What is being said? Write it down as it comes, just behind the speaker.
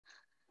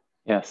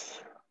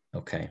Yes.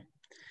 Okay.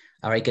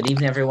 All right. Good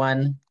evening,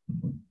 everyone.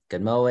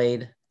 Good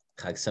Moed.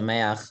 Chag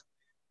Sameach.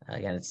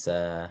 Again, it's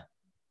was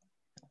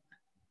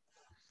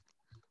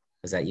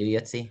that you,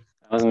 Yitzi?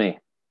 That was me.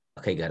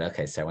 Okay, good.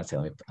 Okay, so I want to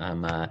say,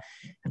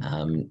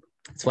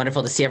 it's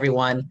wonderful to see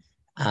everyone.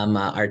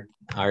 Our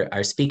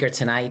speaker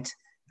tonight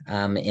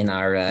in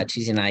our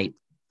Tuesday night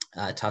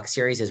talk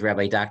series is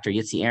Rabbi Dr.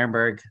 Yitzi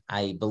Ehrenberg.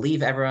 I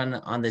believe everyone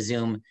on the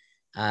Zoom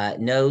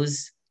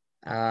knows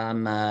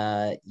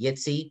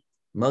Yitzi.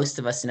 Most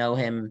of us know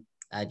him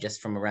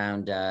just from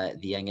around the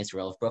young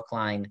Israel of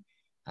Brookline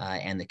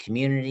and the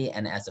community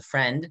and as a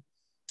friend.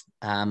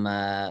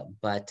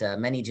 But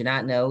many do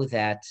not know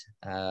that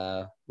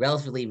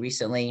relatively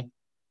recently,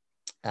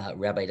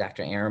 Rabbi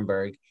Dr.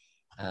 Ehrenberg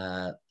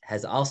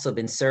has also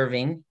been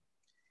serving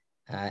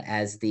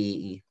as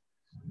the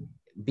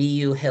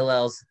BU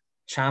Hillel's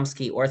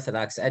Chomski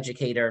Orthodox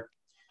Educator,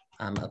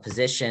 a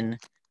position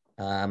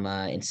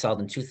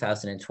installed in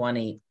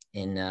 2020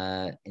 in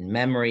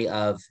memory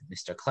of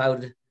Mr.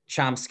 Claude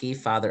Chomski,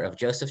 father of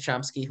Joseph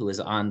Chomski, who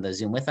is on the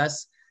Zoom with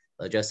us.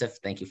 Hello, Joseph.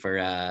 Thank you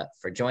for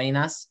joining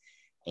us.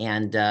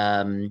 And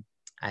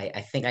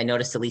I think I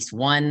noticed at least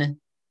one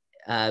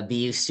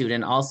BU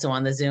student also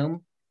on the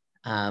Zoom.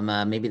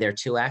 Maybe there are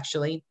two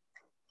actually.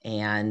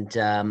 And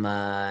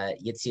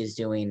Yitzi is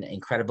doing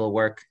incredible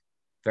work,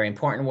 very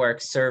important work,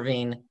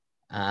 serving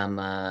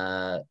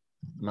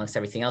amongst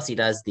everything else he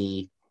does,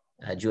 the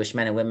Jewish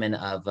men and women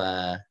of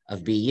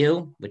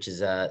BU, which is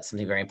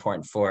something very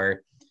important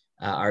for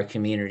our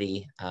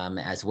community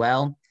as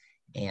well.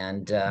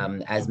 And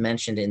as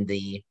mentioned in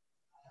the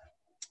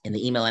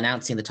email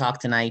announcing the talk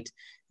tonight,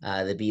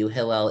 the BU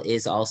Hillel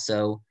is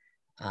also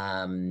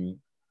in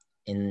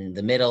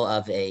the middle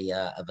of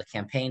a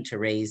campaign to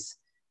raise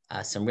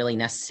some really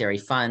necessary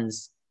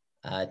funds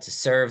to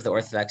serve the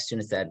Orthodox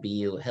students at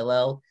BU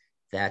Hillel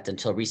that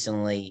until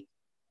recently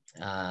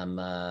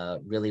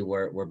really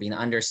were being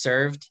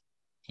underserved.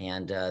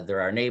 And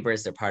they're our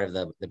neighbors, they're part of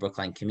the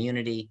Brookline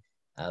community.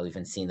 We've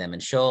been seeing them in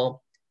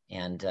Shul,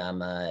 and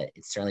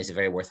it certainly is a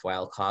very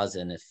worthwhile cause.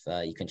 And if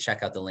you can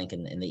check out the link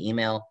in the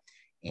email,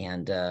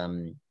 and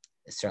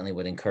certainly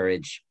would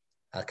encourage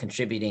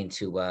contributing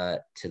to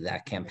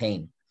that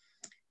campaign.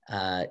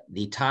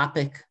 The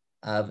topic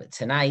of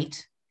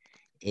tonight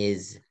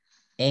is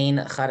Ein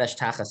Chadash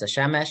Tachas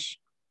HaShemesh,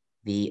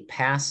 the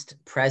past,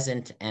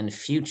 present, and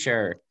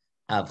future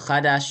of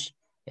Chadash.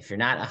 If you're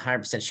not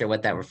 100% sure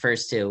what that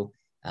refers to,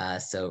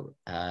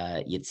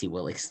 Yitzi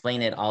will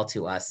explain it all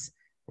to us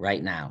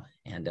right now.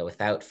 And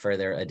without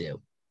further ado,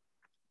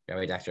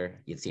 Rabbi Dr.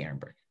 Yitzi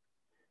Ehrenberg.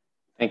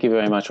 Thank you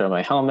very much,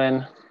 Rabbi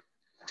Hellman.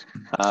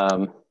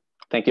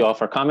 Thank you all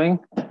for coming.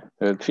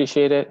 We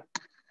appreciate it.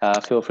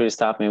 Feel free to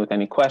stop me with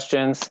any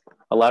questions.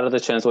 A lot of the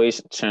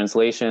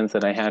translations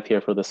that I have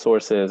here for the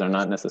sources are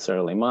not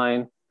necessarily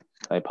mine.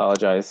 I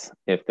apologize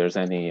if there's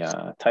any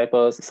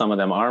typos. Some of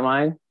them are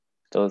mine,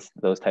 those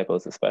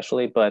typos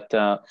especially, but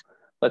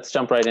let's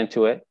jump right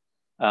into it.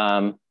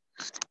 The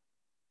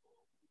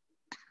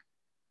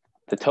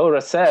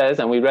Torah says,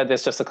 and we read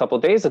this just a couple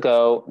of days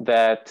ago,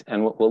 that,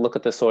 and we'll look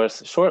at the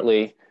source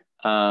shortly,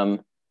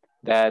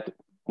 that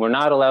we're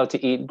not allowed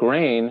to eat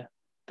grain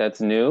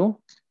that's new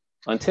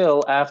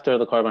until after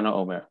the Korban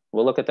HaOmer.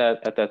 We'll look at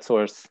that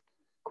source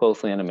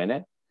closely in a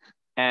minute.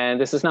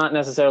 And this is not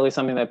necessarily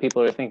something that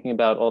people are thinking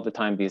about all the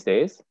time these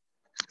days.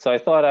 So I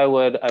thought I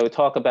would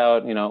talk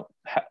about,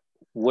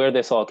 where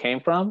this all came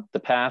from, the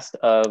past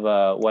of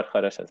what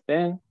Chadash has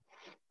been,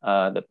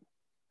 the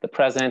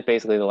present,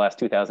 basically the last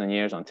 2,000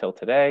 years until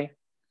today,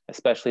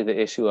 especially the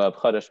issue of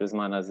Chadash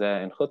Bizman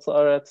Hazeh and Chutz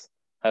La'aretz,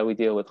 how we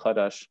deal with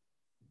Chadash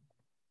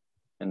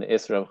and the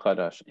Israel of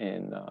Chadash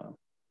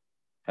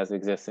as it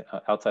exists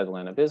outside the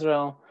land of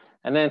Israel,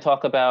 and then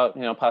talk about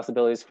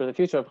possibilities for the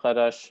future of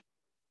Chadash.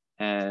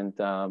 And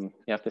you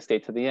have to stay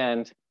to the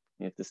end.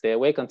 You have to stay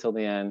awake until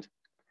the end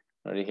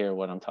in order to hear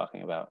what I'm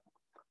talking about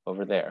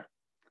over there.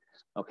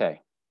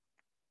 Okay,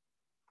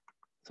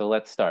 so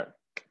let's start.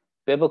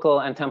 Biblical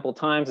and Temple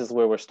Times is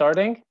where we're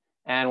starting,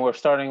 and we're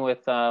starting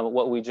with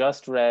what we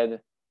just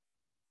read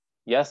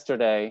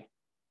yesterday.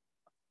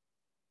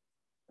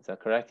 Is that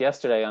correct?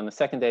 Yesterday on the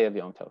second day of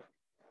Yom Tov.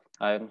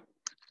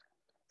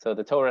 So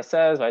the Torah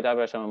says, when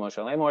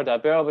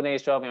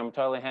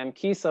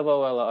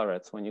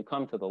you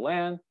come to the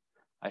land,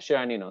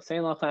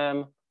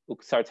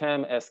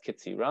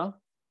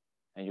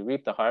 and you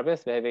reap the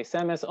harvest. It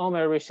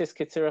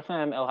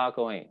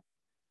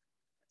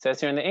says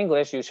here in the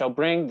English, you shall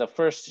bring the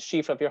first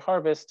sheaf of your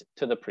harvest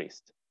to the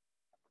priest.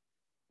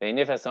 And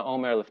the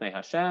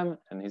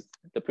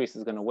priest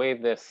is going to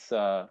wave this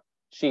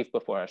sheaf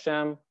before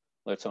Hashem,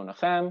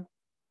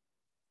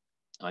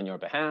 on your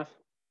behalf.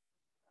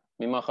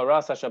 After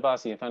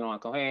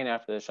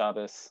the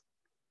Shabbos,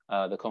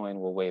 the Kohen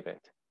will wave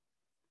it.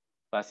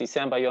 And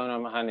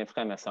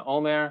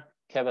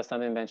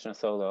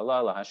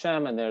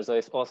there's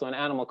also an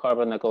animal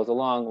korban that goes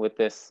along with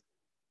this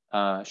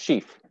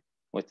sheaf,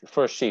 with the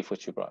first sheaf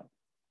which you brought.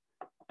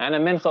 And a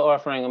mincha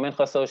offering, a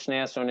mincha so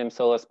shnei asronim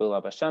solas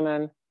b'la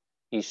b'shemen,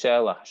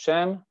 ishel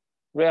Hashem,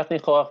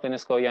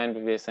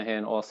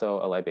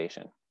 also a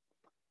libation.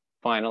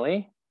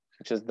 Finally,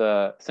 which is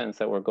the sentence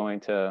that we're going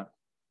to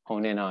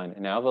hone in on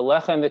now,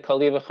 v'lechem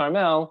v'kali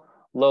v'charmel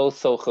lo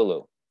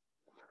sochelu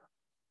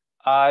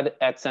ad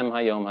etzem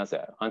hayom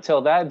hazeh.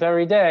 Until that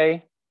very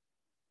day,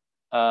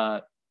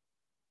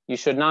 you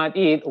should not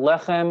eat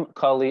lechem,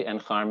 kali,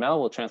 and charmel.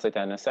 We'll translate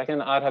that in a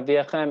second. Ad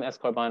haviachem es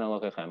karban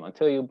elokechem.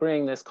 Until you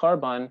bring this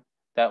karban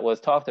that was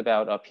talked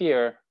about up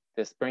here,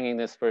 this bringing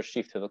this first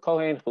sheaf to the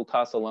Kohen,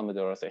 chukas olam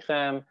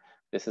v'dorosechem.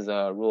 This is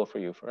a rule for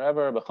you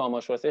forever. B'chol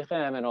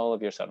moshvosechem, and all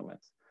of your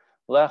settlements.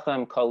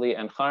 Lechem, kali,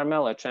 and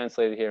charmel are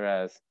translated here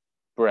as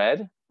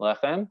bread,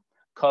 lechem.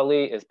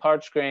 Kali is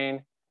parched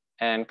grain,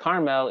 and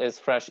carmel is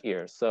fresh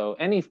ears. So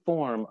any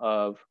form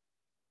of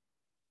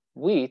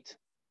wheat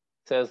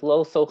says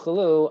lo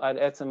sochelu ad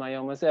etzem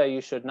hayom hazeh.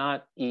 You should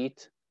not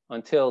eat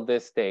until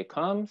this day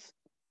comes,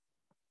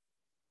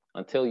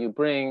 until you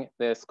bring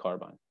this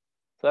karban.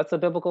 So that's a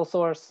biblical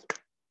source.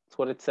 That's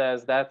what it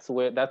says. That's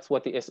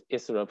what the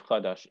Israel of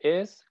Chadash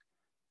is.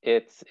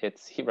 It's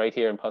right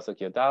here in Pasuk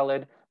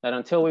Yodalid that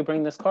until we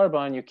bring this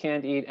karban, you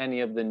can't eat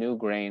any of the new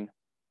grain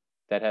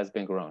that has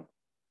been grown.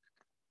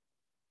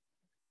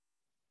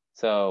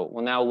 So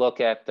we'll now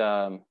look at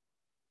the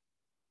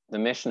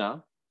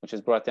Mishnah, which is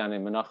brought down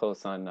in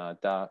Menachos on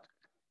Daf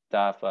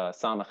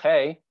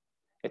Samachay.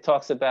 It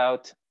talks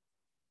about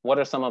what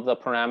are some of the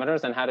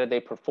parameters and how did they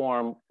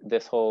perform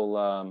this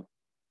whole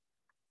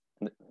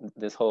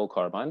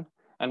karban.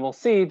 And we'll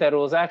see that it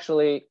was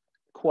actually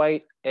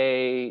quite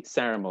a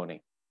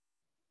ceremony.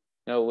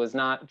 You know, it was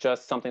not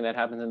just something that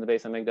happened in the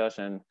Beis HaMikdash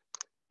and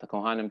the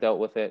Kohanim dealt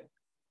with it.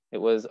 It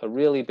was a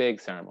really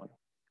big ceremony.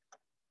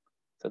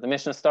 So the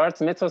Mishnah starts,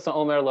 mitzvah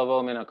omer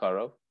lavo min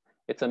hakarov.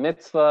 It's a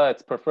mitzvah,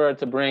 it's preferred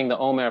to bring the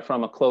omer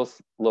from a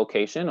close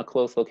location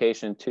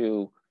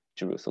to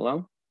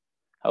Jerusalem.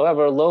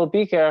 However, lo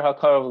biker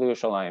hakarov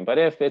liYerushalayim. But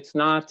if it's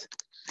not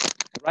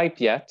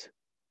ripe yet,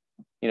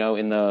 you know,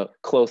 in the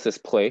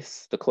closest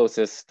place, the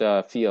closest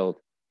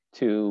field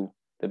to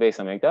the Beis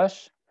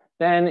HaMikdash,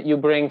 then you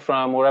bring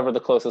from wherever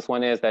the closest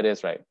one is that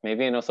is ripe.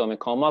 Maybe in Oso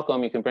Mikol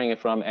Makom, you can bring it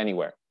from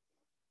anywhere.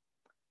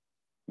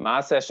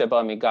 This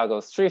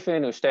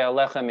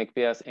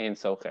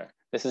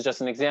is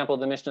just an example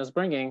the Mishnah is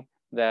bringing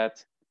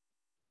that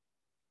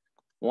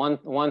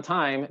one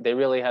time they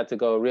really had to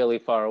go really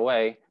far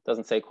away.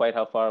 Doesn't say quite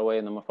how far away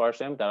in the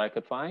Mefarshim that I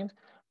could find,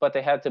 but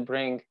they had to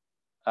bring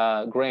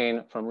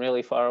grain from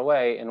really far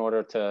away in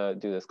order to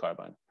do this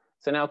karban.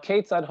 So now,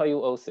 Ketzad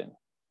Hayu Osin.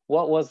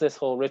 What was this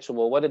whole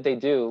ritual? What did they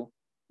do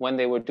when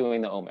they were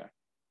doing the Omer?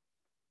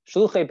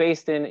 Shluchei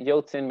Beistin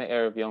Yotzin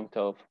Me'erev Yom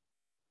Tov.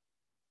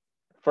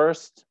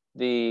 First,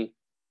 the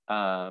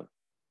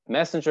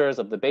messengers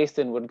of the Beis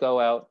Din would go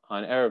out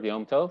on Erev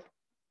Yom Tov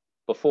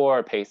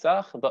before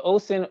Pesach, but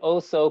Osin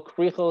also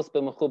krichos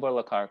b'mechubar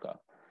lakarka,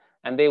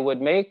 and they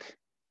would make,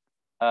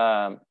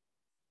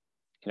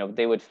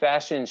 they would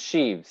fashion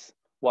sheaves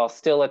while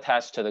still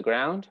attached to the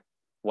ground.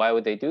 Why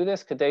would they do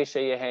this? Kadei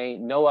sheyehei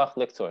noach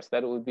liktor,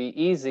 that it would be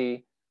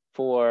easy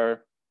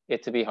for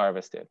it to be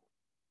harvested.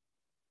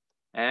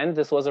 And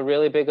this was a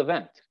really big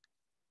event.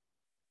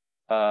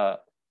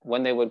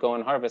 When they would go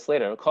and harvest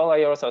later.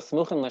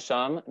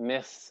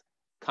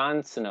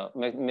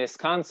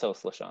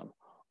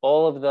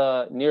 All of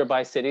the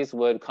nearby cities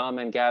would come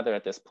and gather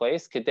at this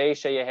place, so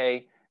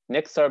that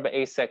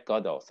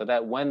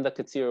when the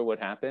katsir would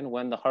happen,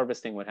 when the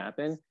harvesting would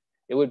happen,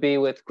 it would be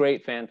with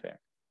great fanfare.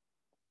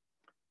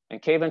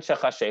 And kevan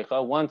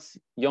shechashecha, once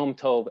Yom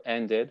Tov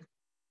ended,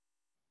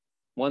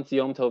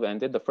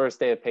 the first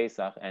day of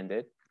Pesach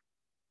ended,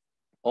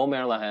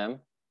 Omer lahem,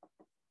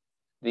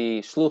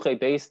 the shluchei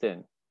Beis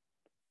Din,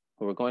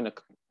 who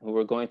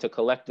were going to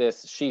collect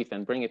this sheaf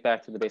and bring it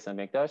back to the Beis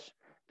HaMikdash,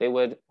 they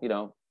would,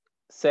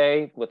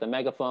 say with a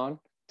megaphone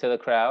to the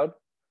crowd,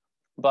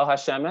 Ba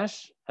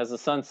hashemesh, has the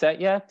sun set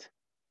yet?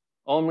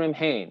 Omrim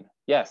hein,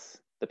 yes.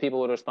 The people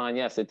would respond,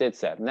 yes, it did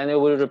set. And then they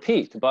would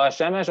repeat, Ba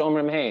hashemesh,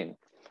 omrim hein.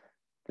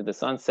 Did the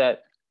sun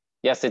set?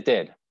 Yes, it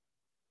did.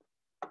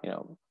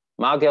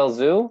 Magel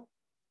zu,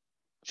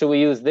 should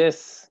we use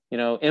this,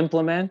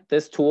 implement,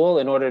 this tool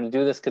in order to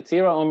do this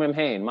katsira? Omrim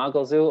hein.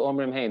 Magel zu,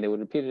 omrim hein. They would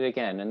repeat it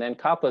again. And then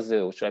kappa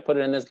zu, should I put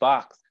it in this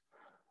box?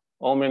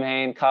 Omrim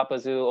hein, kappa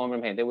zu,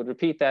 omrim hein. They would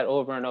repeat that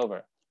over and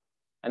over.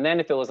 And then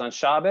if it was on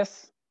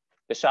Shabbos,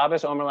 the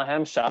Shabbos, omer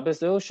lahem, Shabbos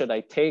zu, should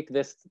I take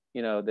this,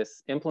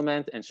 this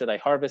implement and should I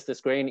harvest this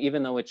grain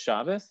even though it's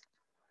Shabbos?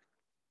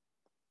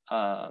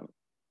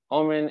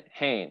 Omrin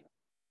hein.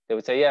 They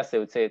would say yes, they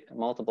would say it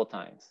multiple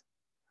times.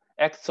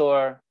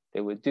 Exor,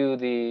 they would do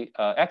the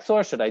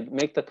exor, should I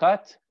make the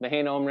cut?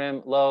 Mehein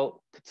omrim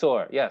lo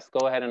ktsor. Yes,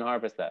 go ahead and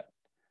harvest that.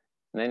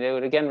 And then they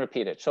would again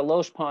repeat it.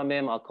 Shalosh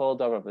pamim al kol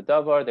davar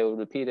v'davar. They would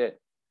repeat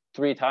it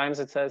 3 times,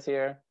 it says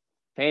here.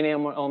 Hein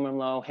omrim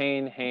lo,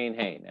 hein, hein,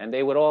 hein. And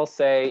they would all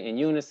say in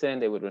unison,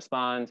 they would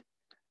respond,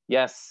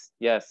 yes,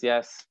 yes,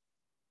 yes.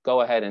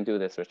 Go ahead and do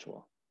this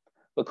ritual.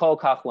 But kol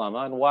kach lama,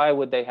 and why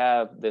would they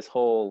have this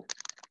whole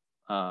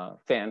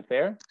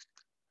fanfare?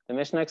 The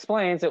Mishnah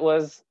explains it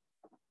was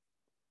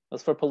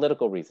for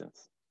political reasons.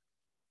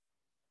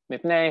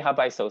 mipnei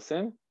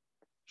habaisosim,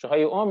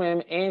 shehayu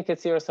omrim ein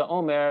ketziras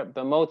ha'omer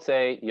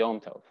b'motzei Yom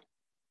Tov.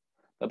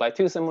 The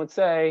Baitusim would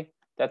say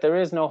that there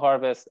is no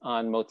harvest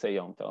on Motzei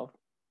Yom Tov.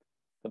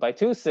 The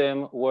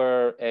Baitusim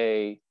were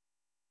a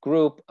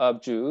group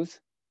of Jews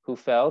who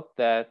felt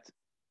that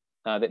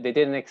they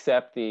didn't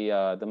accept the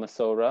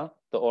Masorah,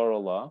 the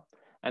oral law,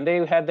 and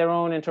they had their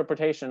own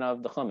interpretation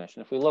of the Chumash.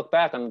 And if we look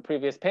back on the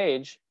previous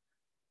page,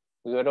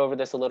 we went over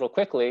this a little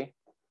quickly,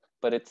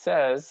 but it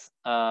says,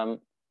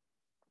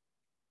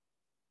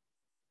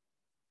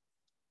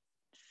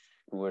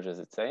 where does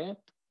it say it?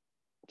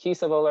 It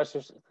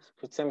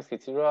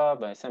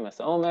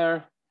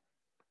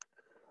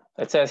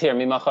says here,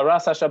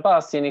 Mimacharas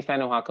HaShabbos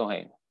Yinifenu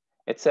HaKohen.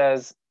 It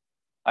says,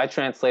 I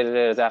translated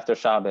it as after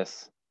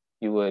Shabbos,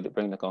 you would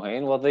bring the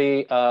Kohen. Well,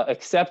 the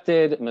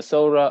accepted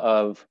Masorah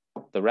of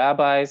the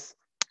rabbis,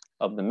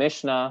 of the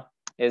Mishnah,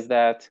 is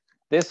that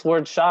this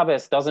word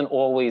Shabbos doesn't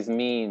always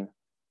mean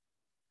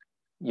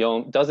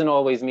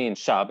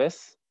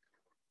Shabbos.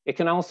 It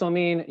can also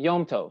mean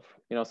Yom Tov.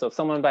 So if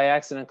someone by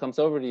accident comes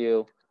over to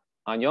you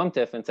on Yom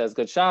Tov and says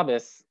Good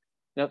Shabbos,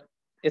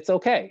 it's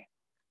okay,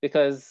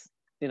 because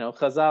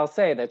Chazal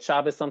say that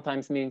Shabbos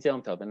sometimes means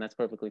Yom Tov, and that's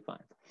perfectly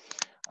fine.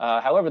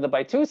 However, the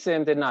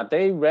Baitusim did not.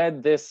 They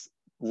read this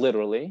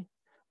literally,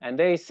 and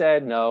they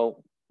said,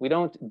 no, we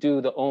don't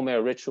do the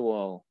Omer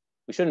ritual.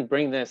 We shouldn't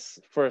bring this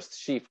first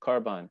sheaf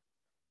karban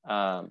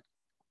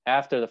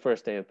after the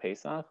first day of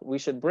Pesach. We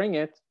should bring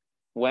it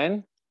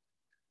when?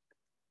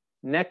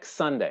 Next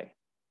Sunday.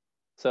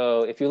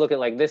 So if you look at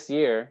like this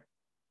year,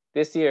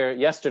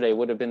 yesterday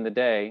would have been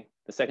the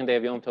second day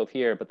of Yom Tov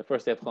here, but the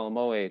first day of Chol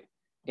Moed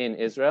in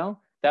Israel,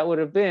 that would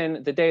have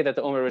been the day that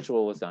the Omer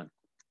ritual was done.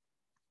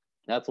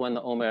 That's when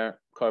the Omer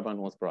Karban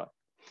was brought.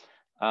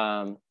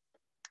 The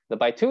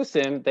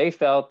Baitusim, they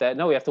felt that,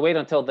 no, we have to wait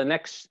until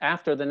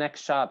after the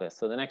next Shabbos.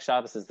 So the next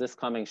Shabbos is this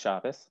coming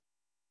Shabbos,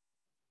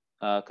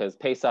 because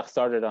Pesach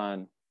started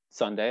on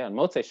Sunday, on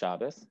Motzei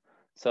Shabbos.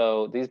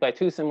 So these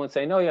Baitusim would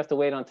say, no, you have to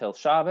wait until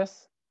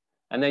Shabbos,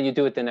 and then you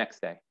do it the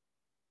next day.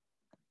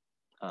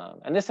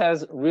 And this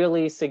has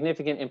really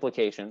significant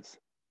implications.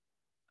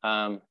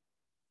 The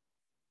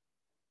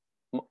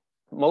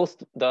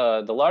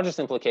largest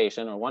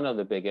implication, or one of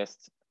the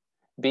biggest,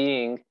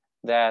 being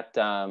that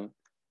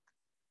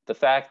the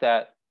fact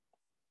that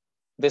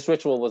this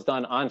ritual was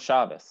done on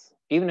Shabbos.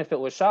 Even if it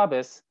was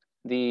Shabbos,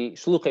 the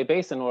Shluchei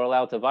Beis Din were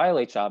allowed to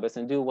violate Shabbos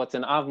and do what's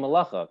an Av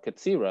Malacha,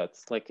 Ketzira.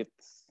 It's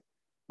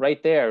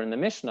right there in the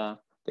Mishnah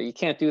that you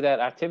can't do that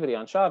activity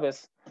on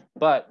Shabbos.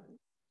 But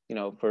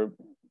for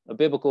a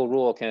biblical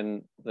rule,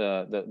 the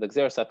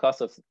Gzeras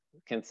HaKosov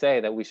can say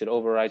that we should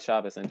override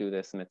Shabbos and do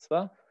this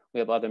mitzvah.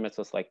 We have other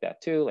mitzvahs like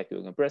that too, like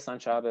doing a bris on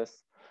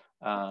Shabbos.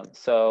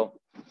 So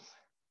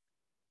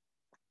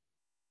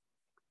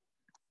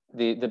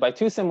the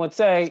Baitusim would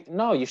say,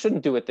 no, you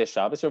shouldn't do it this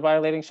Shabbos. You're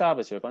violating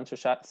Shabbos. You're a bunch of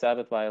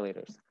Sabbath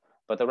violators.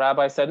 But the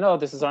rabbi said, no,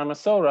 this is our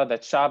Masorah,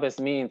 that Shabbos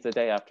means the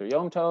day after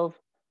Yom Tov,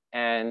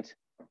 and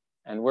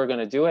we're going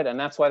to do it. And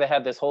that's why they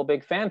had this whole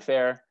big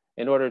fanfare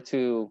in order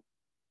to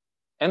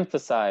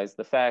emphasize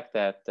the fact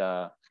that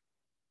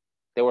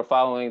they were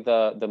following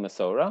the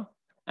Masorah,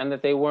 and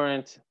that they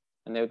weren't,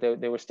 and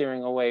they were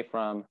steering away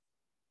from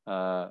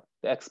the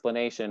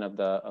explanation of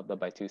the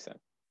Baitusim.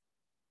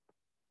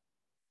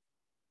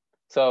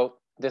 So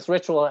this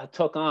ritual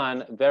took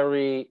on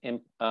very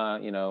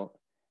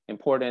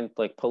important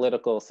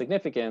political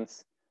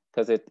significance,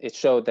 because it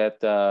showed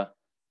that the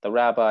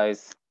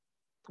rabbis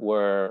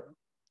were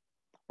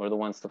the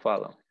ones to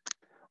follow.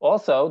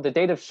 Also, the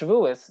date of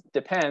Shavuos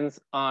depends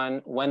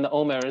on when the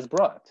Omer is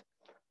brought.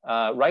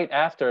 Right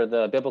after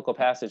the biblical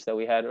passage that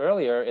we had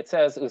earlier, it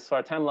says,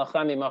 "Usfartem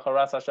lachem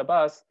mimacharas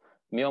haShabbos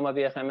miyom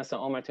aviachem es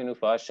haOmer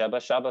tenufa sheba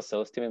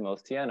Shabbosos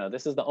timimos tiena."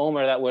 This is the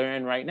Omer that we're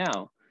in right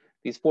now.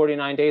 These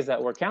 49 days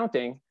that we're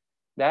counting,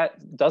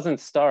 that doesn't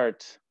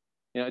start.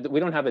 We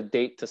don't have a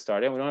date to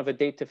start it. We don't have a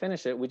date to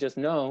finish it. We just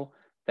know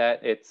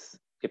that it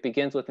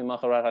begins with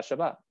mimacharat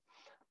haShabbat.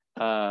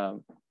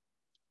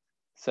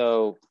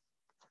 So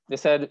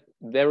this had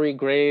very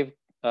grave,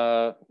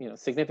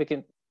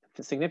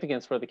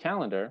 significance for the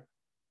calendar,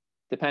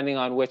 depending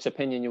on which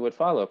opinion you would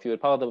follow. If you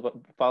would follow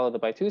the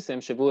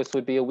Baitusim, Shavuos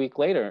would be a week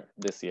later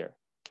this year.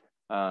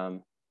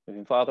 If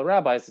you follow the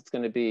rabbis, it's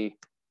going to be,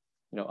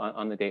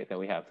 on the date that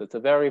we have. So it's a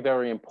very,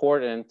 very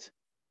important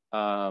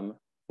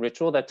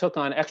ritual that took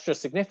on extra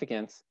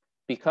significance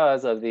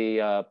because of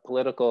the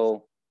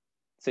political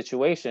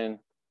situation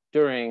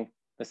during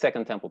the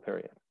Second Temple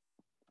period.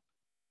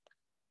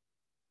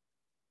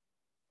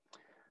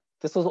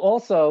 This was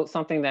also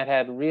something that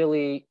had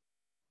really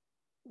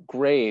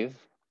grave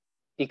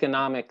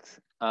economic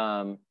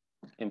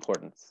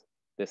importance,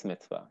 this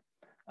mitzvah.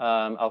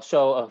 I'll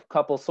show a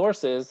couple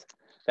sources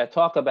that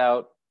talk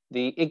about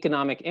the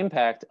economic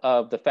impact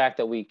of the fact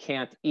that we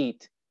can't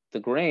eat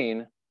the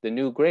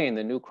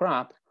new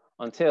crop,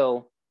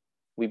 until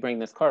we bring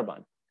this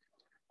karban.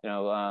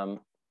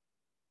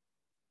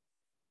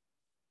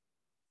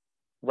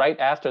 Right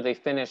after they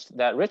finished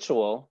that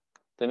ritual,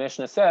 the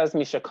Mishnah says,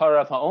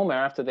 Mishakarav ha'omer,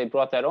 after they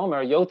brought that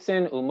omer,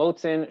 Yotzin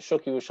umotzin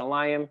shuk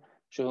Yerushalayim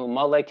shehu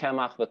malei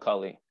kemach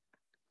v'kali.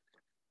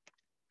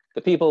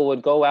 The people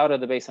would go out of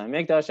the Beis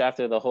HaMikdash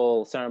after the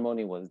whole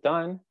ceremony was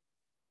done,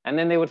 and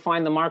then they would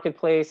find the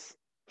marketplace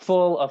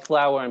full of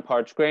flour and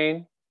parched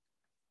grain.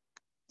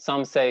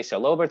 Some say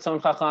shalo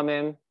bertzon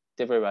chachamim,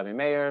 divrei Rabbi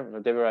Meir, or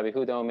divrei Rabbi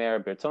Huda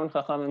Omer, bertzon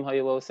chachamim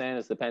hayulosen.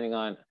 It's depending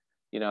on,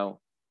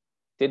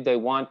 did they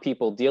want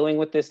people dealing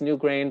with this new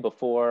grain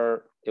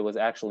before it was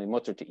actually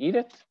mutter to eat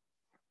it?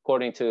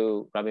 According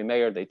to Rabbi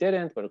Meir, they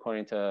didn't, but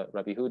according to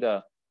Rabbi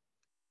Huda,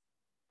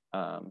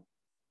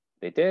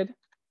 they did.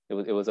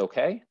 It was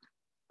okay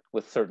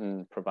with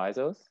certain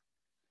provisos.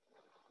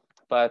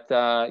 But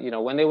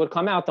when they would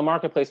come out, the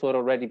marketplace would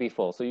already be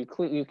full. So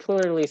you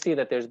clearly see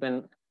that there's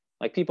been,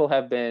 people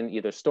have been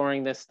either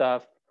storing this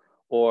stuff,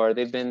 or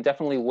they've been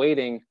definitely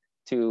waiting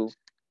to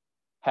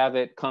have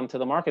it come to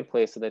the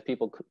marketplace so that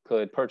people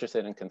could purchase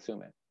it and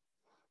consume it.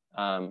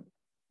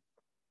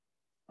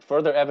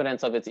 Further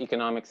evidence of its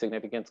economic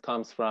significance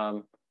comes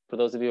from, for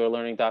those of you who are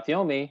learning Daf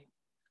Yomi,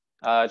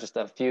 just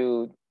a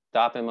few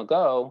dafim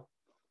ago,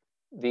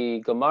 the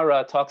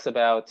Gemara talks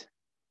about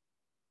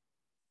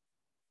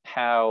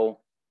how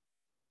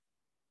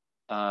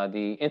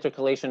the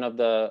intercalation of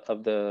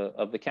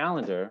the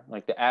calendar,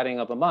 like the adding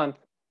of a month,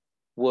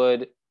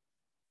 would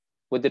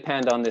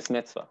depend on this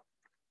mitzvah.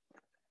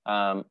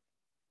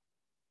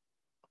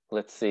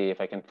 Let's see if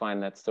I can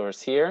find that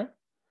source here.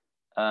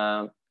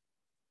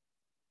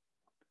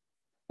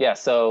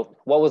 So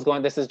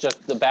this is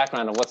just the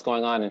background of what's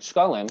going on in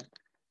Shkalim.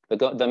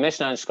 The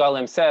Mishnah in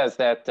Shkalim says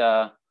that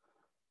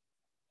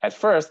at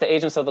first, the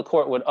agents of the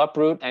court would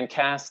uproot and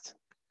cast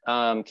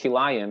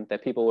kilayim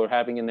that people were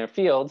having in their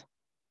field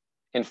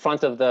in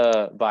front of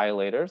the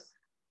violators.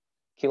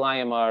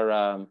 Kilayim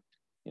are,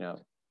 there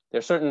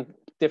are certain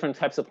different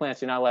types of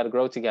plants you're not allowed to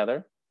grow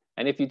together.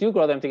 And if you do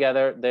grow them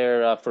together,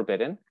 they're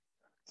forbidden.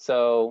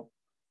 So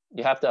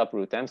you have to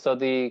uproot them. So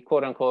the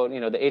quote unquote,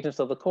 the agents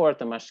of the court,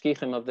 the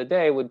mashkichim of the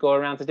day, would go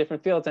around to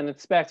different fields and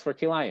inspect for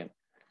kilayim.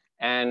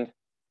 And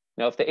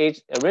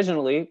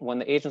originally, when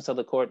the agents of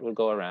the court would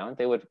go around,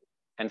 they would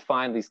and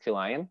find these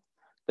kilayim,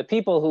 the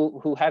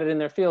people who had it in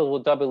their field will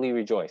doubly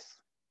rejoice.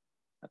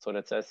 That's what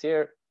it says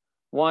here.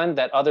 One,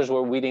 that others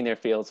were weeding their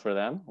fields for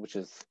them, which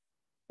is,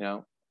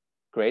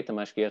 great. The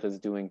mashgiach is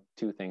doing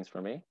two things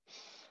for me.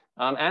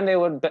 And they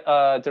would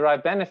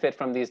derive benefit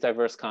from these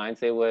diverse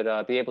kinds. They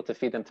would be able to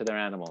feed them to their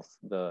animals,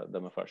 the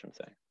Mefarshim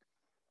say.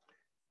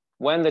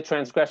 When the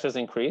transgressors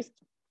increased,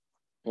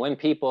 when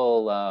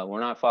people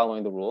were not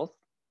following the rules,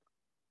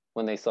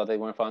 when they saw they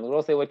weren't following the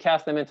rules, they would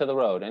cast them into the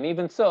road. And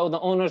even so,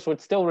 the owners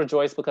would still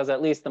rejoice because at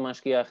least the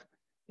mashgiach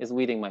is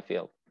weeding my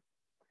field.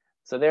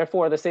 So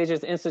therefore, the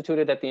sages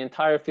instituted that the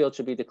entire field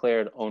should be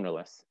declared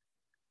ownerless.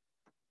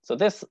 So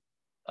this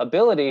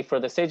ability for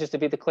the sages to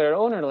be declared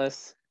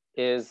ownerless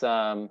is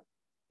a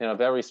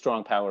very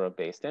strong power of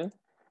Beis Din.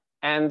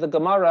 And the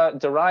Gemara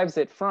derives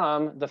it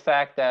from the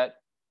fact that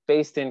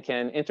Beis Din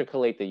can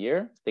intercalate the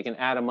year. They can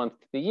add a month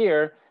to the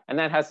year, and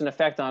that has an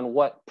effect on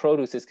what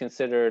produce is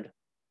considered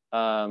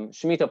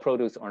Shemitah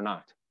produce or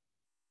not.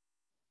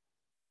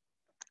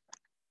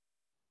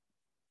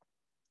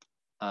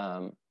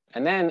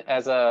 And then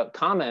as a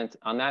comment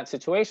on that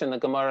situation, the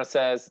Gemara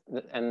says,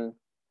 and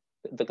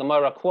the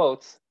Gemara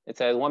quotes, it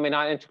says, one may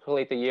not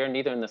intercalate the year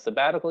neither in the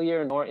sabbatical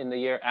year nor in the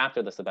year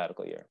after the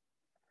sabbatical year.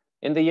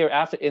 In the year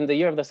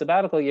of the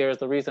sabbatical year is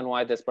the reason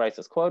why this price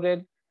is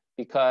quoted,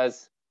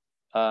 because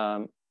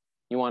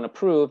you want to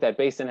prove that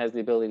Beis Din has the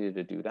ability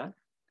to do that.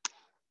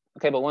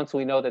 Okay, but once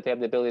we know that they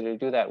have the ability to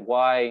do that,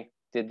 why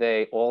did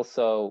they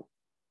also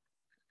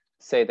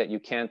say that you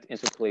can't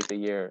intercalate the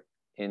year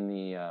in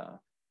the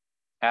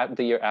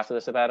year after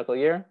the sabbatical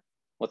year?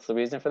 What's the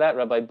reason for that?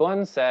 Rabbi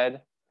Bun says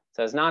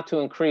not to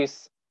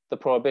increase the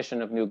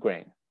prohibition of new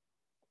grain.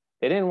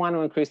 They didn't want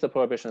to increase the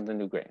prohibition of the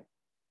new grain,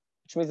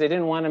 which means they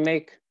didn't want to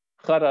make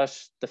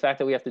Chadash, the fact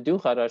that we have to do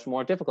Chadash,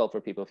 more difficult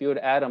for people. If you would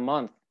add a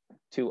month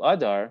to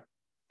Adar,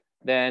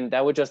 then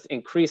that would just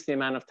increase the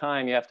amount of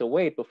time you have to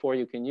wait before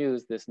you can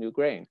use this new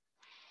grain.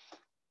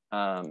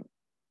 I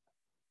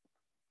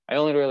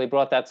only really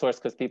brought that source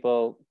because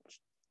people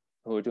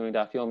who are doing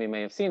Daf Yomi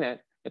may have seen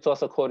it. It's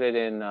also quoted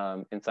in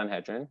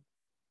Sanhedrin.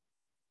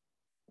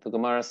 The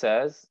Gemara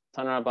says,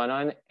 Tanar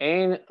Banan,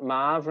 Ein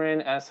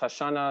Ma'avrin es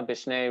Hashana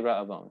Bishnei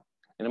Ra'avon.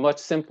 In a much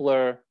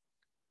simpler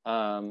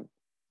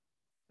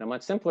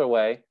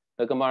way,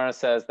 the Gemara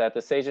says that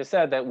the sages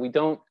said that we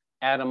don't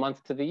add a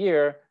month to the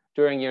year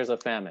during years of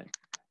famine.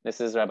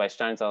 This is Rabbi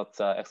Steinsaltz's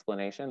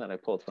explanation that I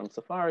pulled from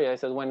Safari. I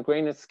said, when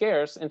grain is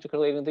scarce,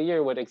 intercalating the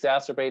year would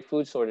exacerbate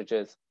food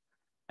shortages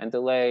and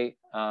by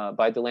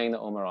delaying the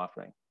Omer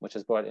offering, which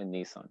is brought in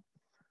Nisan.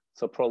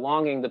 So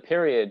prolonging the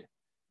period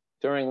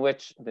during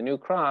which the new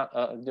crop,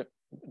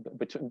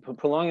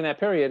 prolonging that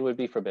period would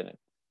be forbidden.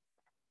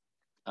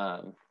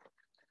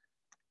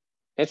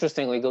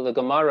 Interestingly, the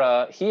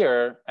Gemara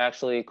here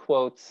actually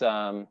quotes,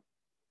 it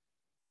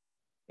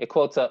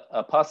quotes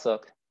a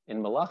pasuk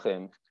in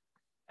Malachim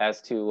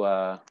as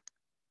to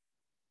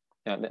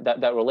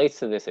that relates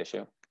to this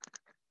issue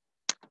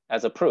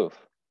as a proof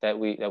that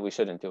we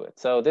shouldn't do it.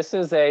 So this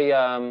is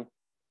a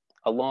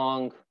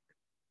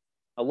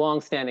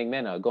long-standing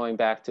minhag going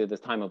back to the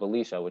time of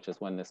Elisha, which is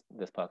when this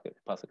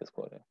pasuk is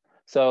quoted.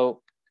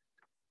 So,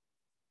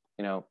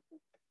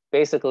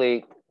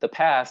 basically, the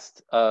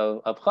past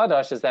of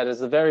Chadash is that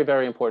it's a very,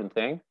 very important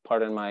thing.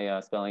 Pardon my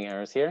spelling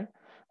errors here.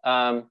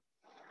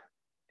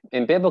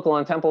 In biblical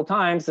and temple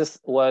times, this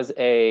was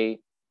a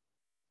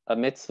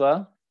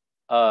mitzvah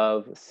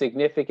of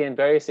significant,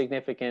 very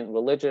significant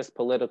religious,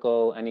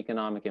 political, and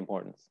economic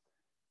importance.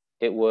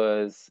 It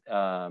was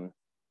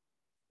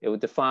it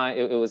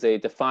was a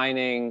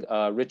defining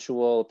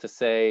ritual to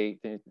say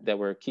that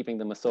we're keeping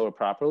the Masorah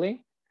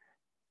properly.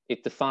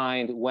 It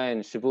defined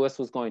when Shavuos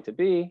was going to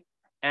be,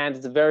 and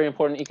it's a very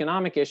important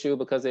economic issue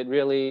because it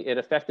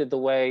affected the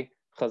way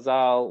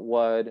Chazal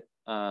would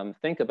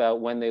think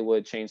about when they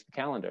would change the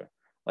calendar.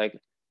 Like,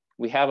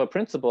 we have a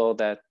principle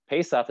that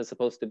Pesach is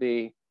supposed to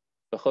be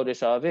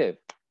B'chodesh Aviv,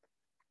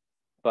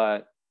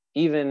 but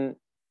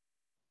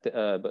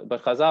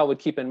Chazal would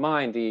keep in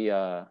mind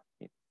the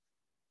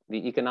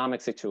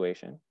economic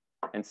situation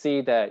and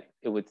see that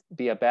it would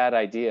be a bad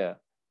idea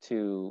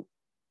to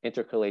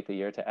intercalate the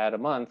year, to add a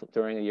month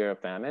during a year of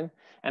famine,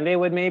 and they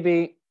would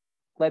maybe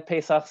let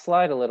Pesach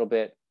slide a little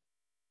bit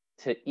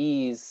to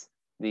ease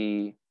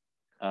the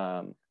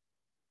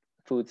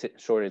food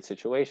shortage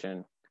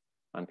situation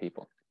on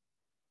people.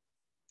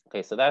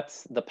 Okay, so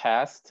that's the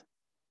past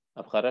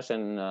of Chadash,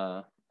 and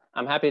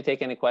I'm happy to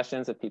take any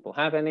questions if people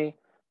have any,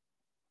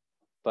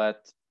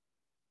 but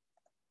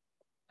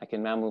I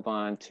can now move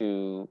on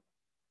to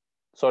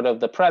sort of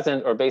the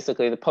present, or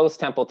basically the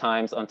post-temple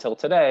times until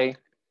today.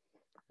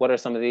 What are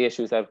some of the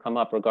issues that have come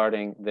up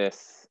regarding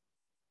this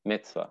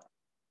mitzvah,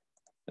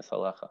 this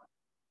halacha?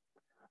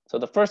 So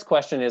the first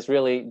question is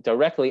really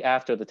directly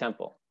after the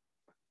temple,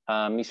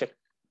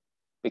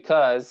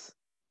 because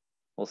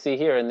we'll see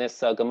here in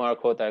this Gemara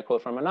quote that I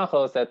quote from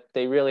Menachos that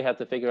they really had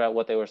to figure out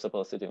what they were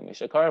supposed to do.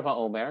 Mishakar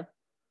ha'omer,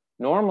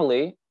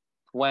 normally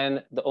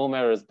when the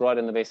omer is brought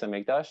in the Beis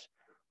HaMikdash,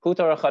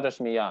 hutar chadash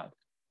miyad,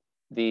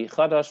 the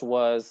chadash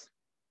was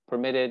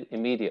permitted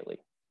immediately.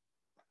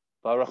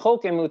 And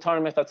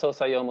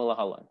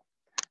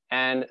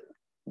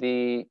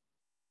the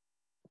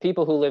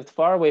people who lived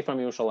far away from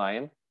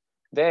Yerushalayim,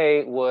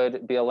 they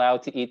would be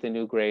allowed to eat the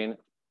new grain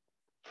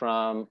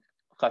from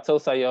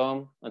chatzos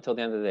hayom until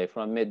the end of the day,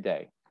 from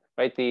midday.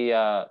 Right?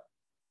 The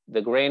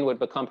grain would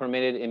become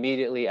permitted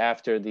immediately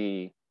after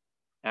the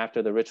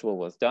ritual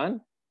was done.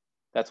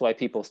 That's why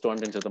people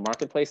stormed into the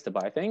marketplace to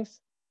buy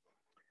things.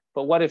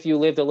 But what if you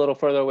lived a little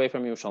further away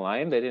from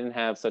Yerushalayim? They didn't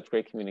have such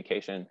great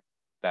communication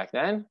back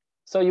then.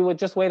 So you would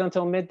just wait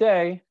until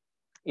midday.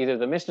 Either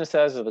the Mishnah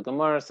says or the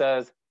Gemara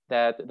says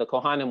that the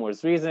Kohanim were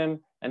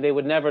Zrizim, and they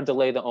would never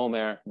delay the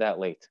Omer that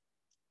late,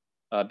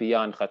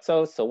 beyond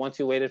Chatzos. So once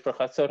you waited for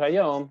Chatzot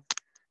Hayom,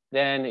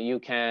 then you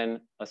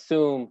can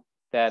assume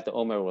that the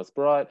Omer was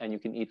brought and you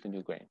can eat the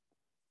new grain.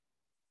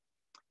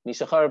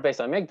 Nishachar Beis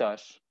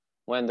HaMikdash,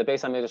 when the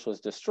Beis HaMikdash was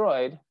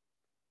destroyed,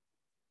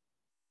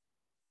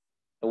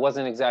 it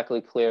wasn't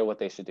exactly clear what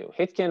they should do.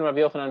 Hitkin Rabbi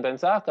Yochanan ben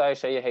Zakkai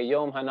sheyehe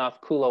yom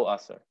hanaf kulo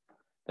aser.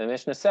 The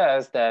Mishnah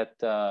says that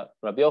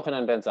Rabbi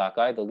Yochanan ben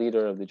Zakkai, the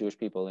leader of the Jewish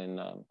people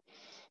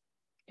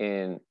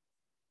in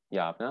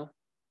Yavna,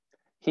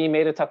 he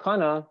made a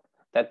takana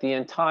that the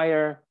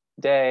entire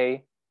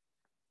day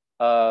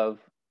of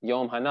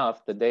Yom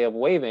Hanaf, the day of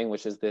waving,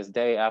 which is this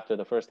day after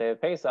the first day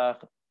of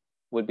Pesach,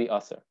 would be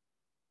aser.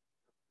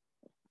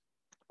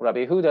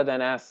 Rabbi Yehuda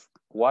then asks,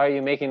 why are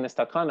you making this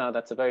takana?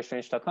 That's a very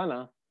strange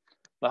takana.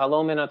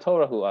 V'halo min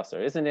haTorah hu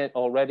aser. Isn't it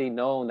already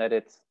known that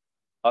it's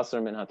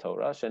aser min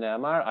haTorah?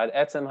 Shene'amar ad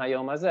etzem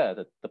hayom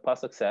hazeh. The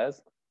pasuk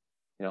says,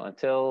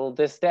 until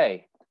this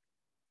day.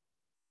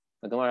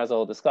 The Gemara has a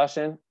whole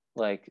discussion,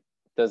 like,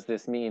 does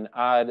this mean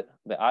ad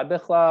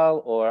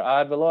bechlal or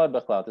ad v'lo ad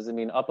bechlal? Does it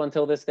mean up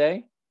until this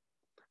day?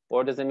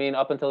 Or does it mean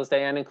up until this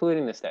day and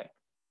including this day?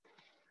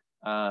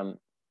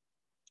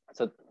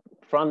 So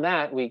from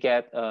that, we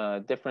get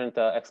different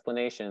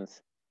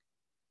explanations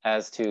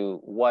as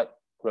to what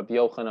Rabbi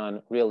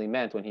Yochanan really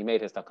meant when he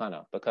made his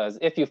takana. Because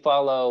if you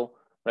follow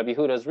Rabbi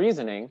Yehuda's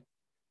reasoning,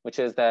 which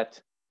is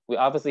that we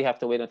obviously have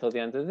to wait until the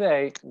end of the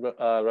day,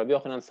 Rabbi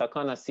Yochanan's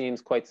takana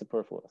seems quite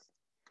superfluous.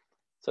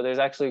 So there's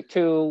actually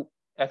two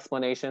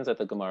explanations that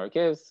the Gemara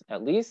gives,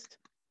 at least.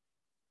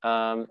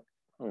 I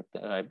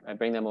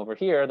bring them over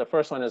here. The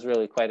first one is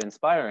really quite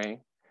inspiring.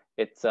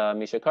 It's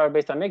Mishakar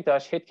Beis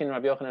HaMikdash Hitkin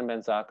Rabbi Yochanan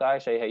ben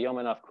Zakkai Sheyehe Yom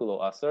Hanaf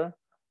Kulo Aser.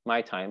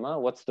 My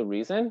taima. What's the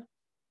reason?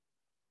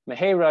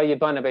 Meheira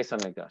Yibana Beis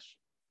HaMikdash.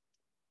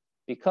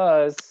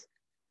 Because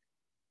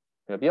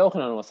Rabbi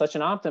Yochanan was such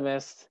an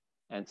optimist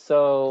and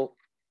so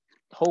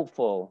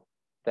hopeful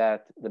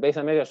that the Beis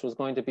HaMikdash was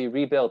going to be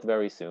rebuilt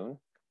very soon.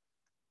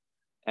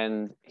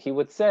 And he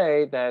would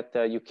say that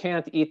you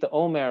can't eat the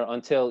Omer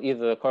until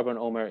either the Korban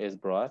Omer is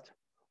brought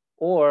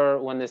or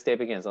when this day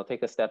begins. I'll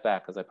take a step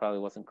back because I probably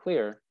wasn't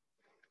clear.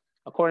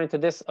 According to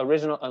this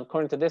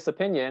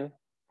opinion,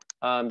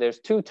 there's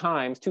two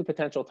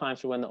potential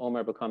times for when the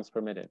Omer becomes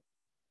permitted.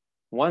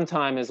 One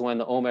time is when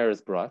the Omer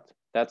is brought.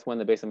 That's when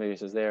the Beis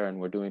HaMikdash is there and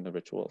we're doing the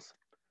rituals.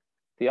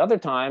 The other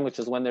time, which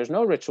is when there's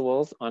no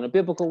rituals, on a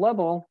biblical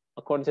level,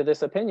 according to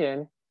this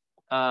opinion,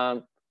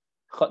 the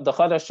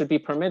Chadash should be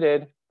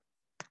permitted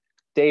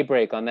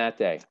daybreak on that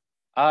day.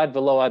 Ad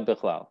velo ad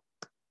bichlal.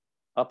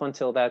 Up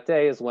until that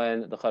day is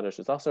when the Chadash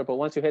is asur. But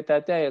once you hit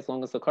that day, as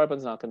long as the carbon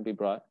is not going to be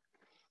brought,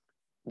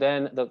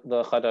 then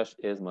the Chadash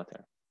is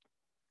mutter.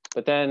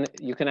 But then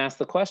you can ask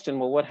the question,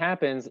 well, what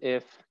happens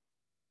if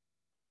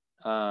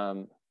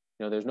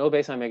there's no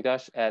Beis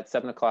HaMikdash at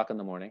 7 o'clock in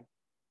the morning,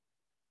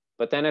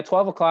 but then at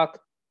 12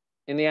 o'clock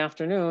in the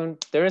afternoon,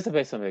 there is a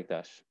Beis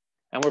HaMikdash,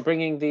 and we're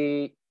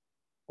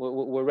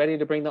ready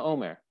to bring the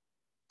Omer.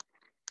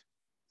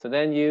 So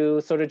then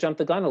you sort of jumped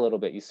the gun a little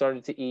bit. You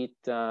started to eat,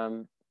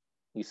 your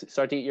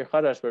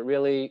Chadash, but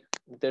really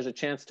there's a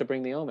chance to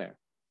bring the Omer.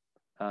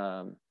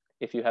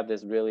 If you have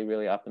this really,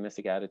 really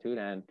optimistic attitude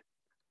and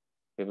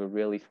you have a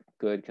really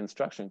good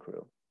construction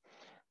crew.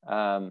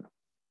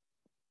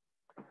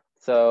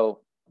 So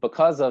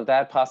because of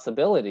that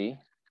possibility,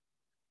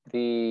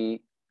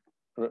 the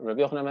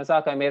Rabbi Yochanan ben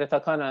Zakkai made a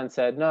takana and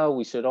said, no,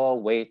 we should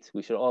all wait.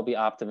 We should all be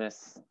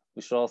optimists.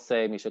 We should all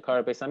say,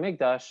 Mishakar Beis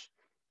HaMikdash,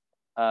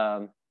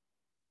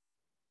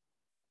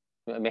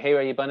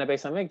 Meheira Yibana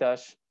Beis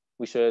HaMikdash.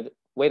 We should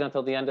wait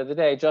until the end of the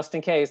day, just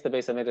in case the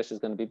Beis HaMikdash is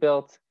going to be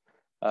built.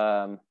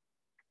 The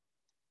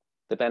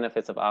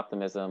benefits of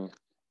optimism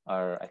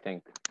are, I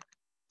think,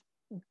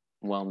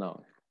 well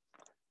known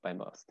by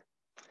most.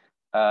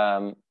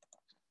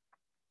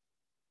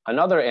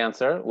 Another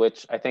answer,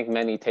 which I think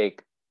many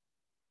take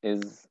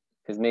is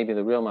maybe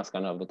the real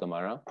maskana of the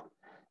Gemara,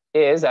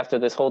 is after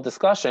this whole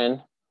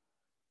discussion,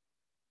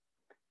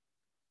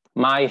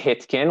 my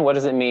hitkin, what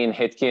does it mean,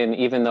 hitkin,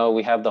 even though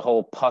we have the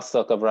whole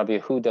pasuk of Rabbi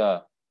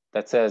Yehuda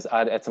that says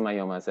ad etzem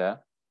hayom hazeh?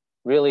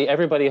 Really,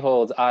 everybody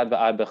holds ad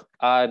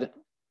ba'ad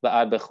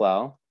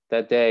bichlal.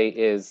 That day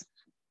is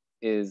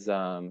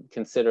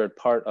considered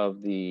part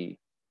of the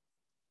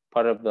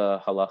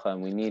halacha,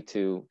 and we need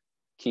to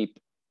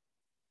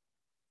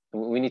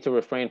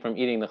refrain from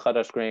eating the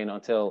chadash grain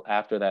until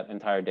after that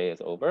entire day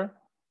is over.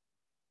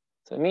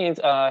 So it means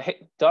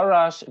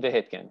darash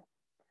v'hitkin.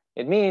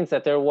 It means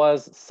that there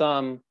was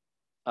some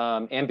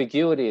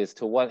ambiguity as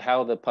to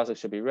how the pasuk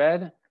should be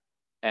read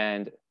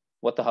and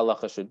what the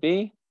halacha should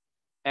be,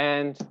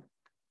 and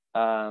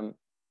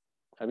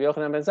Rabbi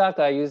Yochanan ben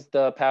Zakkai used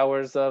the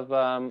powers of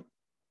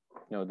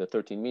the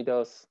 13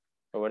 midos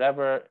or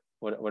whatever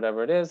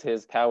it is,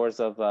 his powers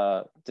of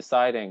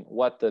deciding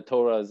what the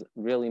Torah is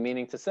really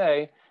meaning to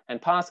say,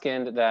 and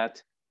paskined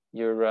that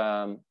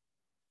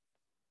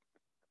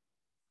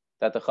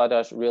that the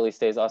chadash really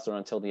stays asur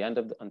until the end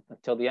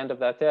of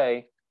that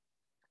day,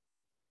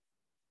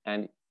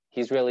 and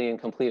he's really in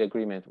complete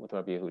agreement with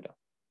Rabbi Yehuda.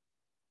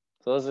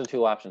 So those are the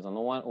two options. On the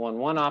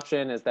one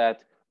option is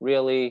that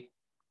really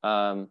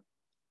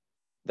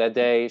that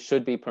day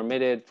should be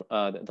permitted,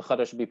 the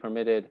chadash should be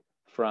permitted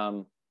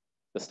from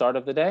the start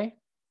of the day,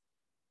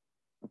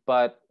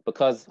 but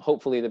because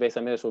hopefully the Beis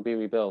HaMikdash will be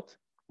rebuilt,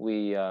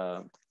 we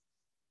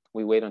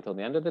wait until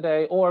the end of the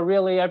day. Or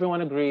really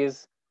everyone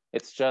agrees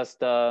it's just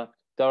darash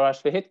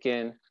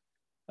v'hitkin.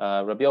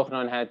 Rabbi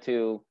Yochanan had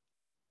to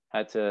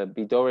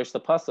be dorish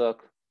the pasuk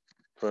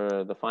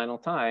for the final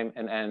time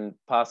and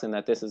passing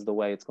that this is the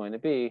way it's going to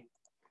be,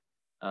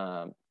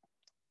 and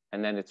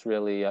then it's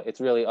really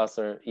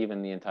asur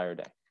even the entire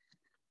day.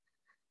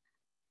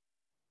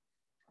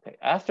 Okay,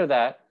 after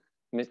that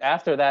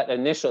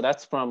initial,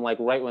 that's from like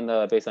right when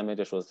the Beis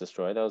HaMikdash was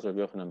destroyed. That was Rabbi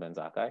Yochanan ben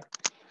Zakkai.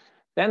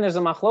 Then there's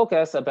a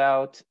machlokas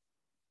about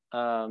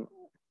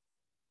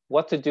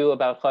what to do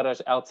about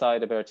chadash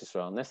outside of Eretz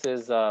Yisrael, and this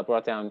is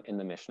brought down in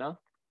the Mishnah.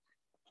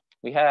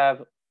 We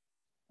have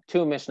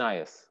two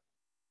Mishnayos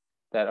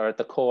that are at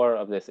the core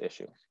of this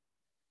issue.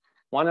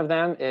 One of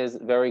them is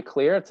very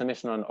clear. It's a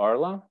Mishnah on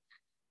Arla.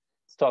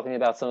 It's talking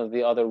about some of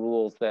the other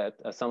rules that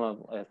it's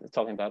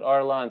talking about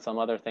Arla and some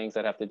other things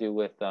that have to do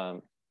with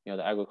the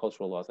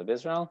agricultural laws of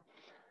Israel.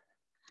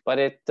 But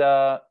it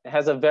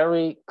has a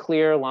very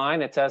clear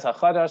line. It says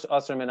Hachadash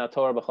asur min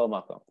haTorah b'chol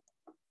makom.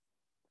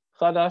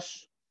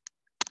 Chadash,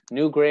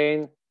 new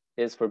grain,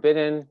 is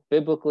forbidden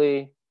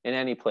biblically in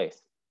any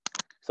place.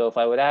 So if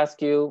I would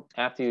ask you,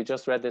 after you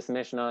just read this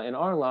Mishnah in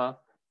Arla,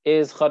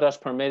 is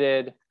Chadash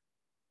permitted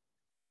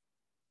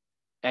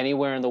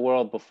anywhere in the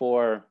world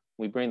before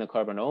we bring the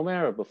Karban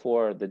Omer or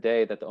before the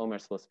day that the Omer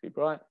is supposed to be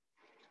brought?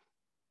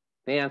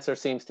 The answer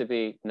seems to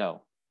be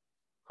no.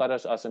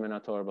 Chadash asur min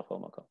haTorah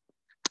b'chol makom.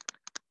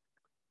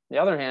 On the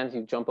other hand,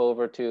 you jump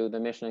over to the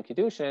Mishnah in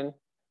Kiddushin,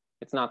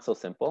 it's not so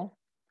simple.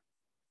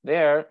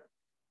 There,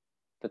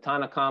 the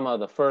Tana Kama,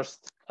 the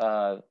first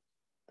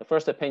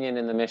opinion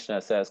in the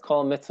Mishnah says,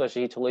 Kol mitzvah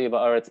shehi tuluya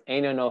ba'aretz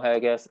eino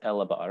noheges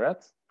ela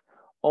ba'aretz.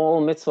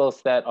 All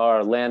mitzvahs that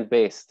are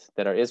land-based,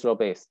 that are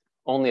Israel-based,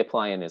 only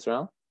apply in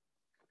Israel.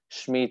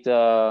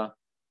 Shemitah,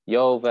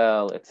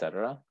 Yovel,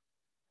 etc.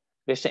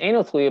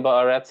 V'she'eino tuluya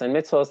ba'aretz, and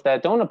mitzvahs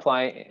that don't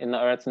apply in the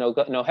Aretz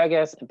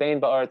noheges bein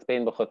ba'aretz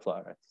bein b'chutz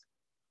la'aretz.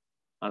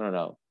 I don't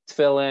know,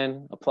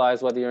 tefillin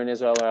applies whether you're in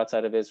Israel or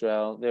outside of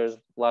Israel. There's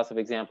lots of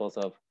examples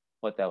of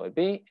what that would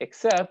be,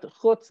 except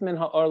chutz min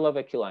ha'orla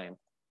ve'kilayim.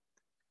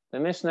 The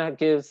Mishnah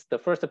gives, the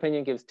first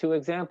opinion gives two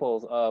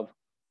examples of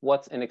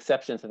what's an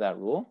exception to that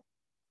rule.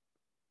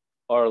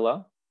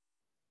 Orla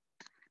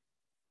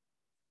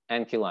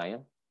and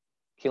kilayim.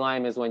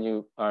 Kilayim is when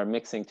you are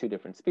mixing two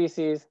different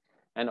species,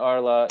 and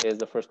orla is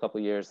the first couple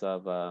of years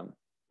of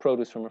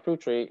produce from a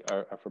fruit tree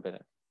are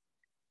forbidden,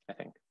 I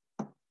think,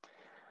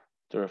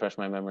 to refresh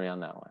my memory on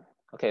that one.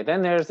 Okay,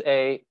 then there's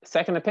a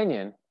second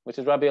opinion, which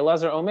is Rabbi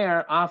Elazar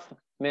Omer, af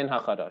min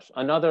hachadash.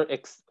 Another,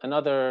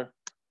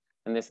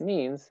 and this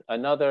means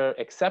another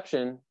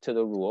exception to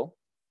the rule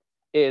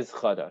is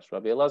chadash.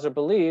 Rabbi Elazar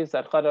believes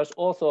that chadash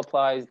also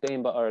applies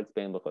bein ba'aretz,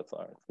 bein b'chutz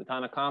la'aretz. The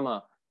Tana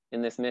Kama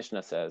in this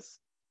Mishnah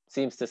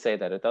seems to say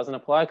that it doesn't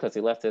apply because he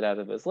left it out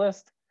of his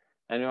list.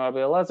 And Rabbi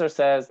Elazar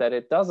says that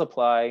it does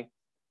apply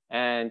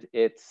and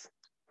it's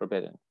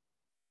forbidden.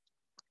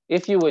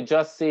 If you would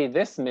just see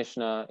this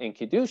Mishnah in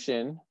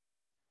Kiddushin,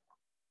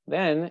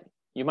 then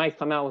you might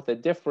come out with a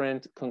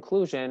different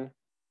conclusion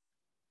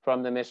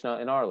from the Mishnah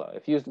in Arla.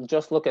 If you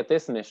just look at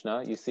this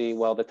Mishnah, you see,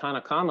 well, the Tana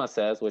Kama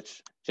says,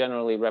 which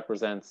generally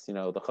represents, the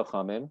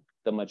Chachamim,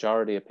 the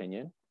majority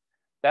opinion,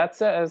 that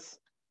says,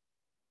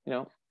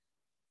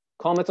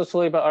 Kol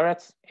mitzvah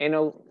ba'aretz,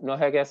 eno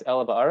noheges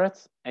ela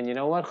ba'aretz, and you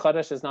know what?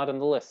 Chadash is not in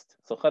the list,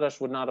 so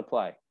Chadash would not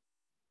apply.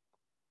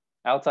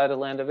 Outside the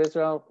land of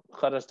Israel,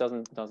 Chadash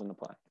doesn't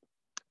apply.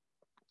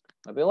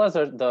 Rabbi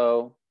Elazar,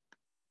 though,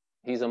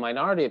 he's a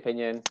minority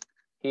opinion,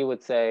 he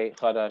would say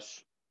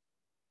Chadash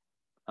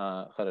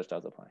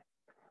does apply.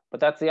 But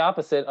that's the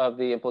opposite of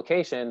the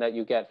implication that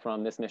you get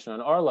from this Mishnah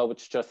in Arla,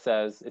 which just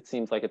says, it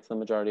seems like it's the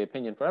majority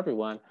opinion for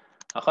everyone.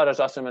 Chadash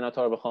asher min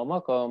haTorah b'chol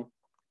makom.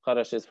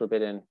 Chadash is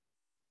forbidden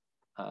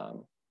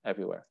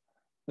everywhere.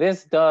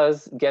 This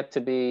does get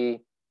to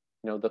be,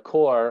 the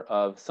core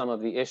of some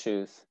of the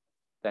issues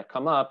that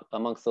come up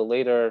amongst the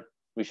later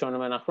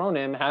Rishonim and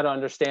Achronim, how to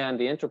understand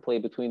the interplay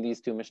between these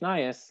two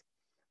Mishnayos,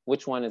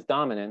 which one is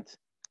dominant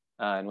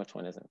and which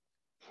one isn't.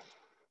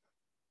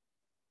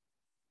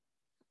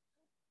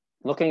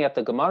 Looking at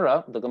the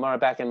Gemara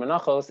back in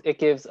Menachos, it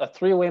gives a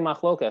three-way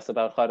machlokas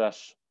about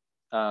Chadash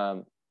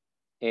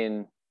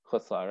in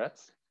Chutz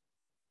La'aretz.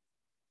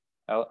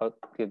 I'll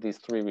give these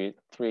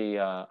three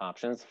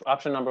options.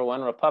 Option number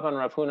one, Rav Papa and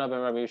Rav Huna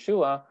ben Rabbi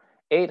Yeshua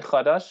ate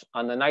Chadash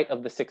on the night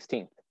of the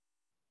 16th.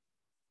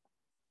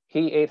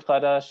 He ate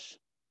Chadash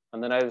on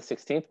the night of the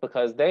 16th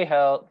because they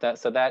held that,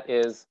 so that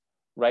is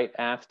right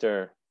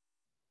after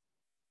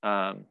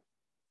the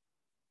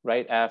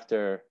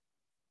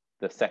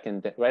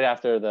second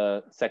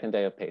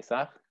day of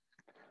Pesach,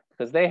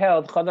 because they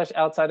held Chadash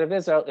outside of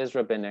Israel is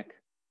rabbinic,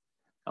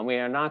 and we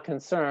are not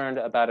concerned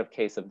about a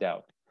case of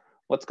doubt.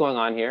 What's going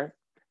on here?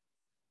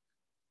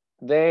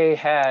 They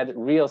had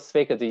real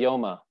Sveika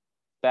Diyoma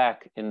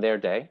back in their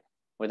day,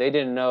 where they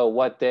didn't know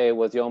what day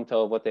was Yom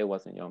Tov, what day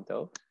wasn't Yom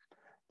Tov.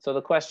 So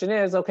the question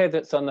is,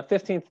 okay, so on the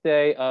 15th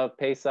day of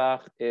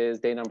Pesach is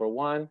day number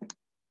 1.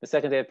 The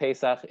second day of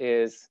Pesach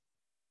is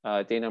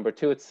day number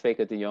 2, it's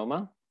Sveika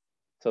Diyoma.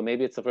 So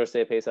maybe it's the first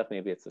day of Pesach,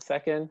 maybe it's the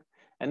second.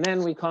 And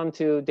then we come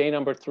to day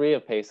number 3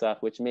 of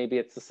Pesach, which maybe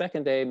it's the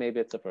second day,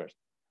 maybe it's the first.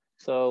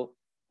 So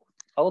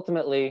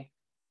ultimately,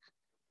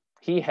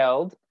 he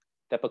held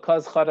that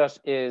because Chadash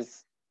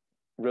is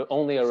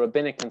only a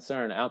rabbinic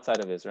concern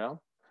outside of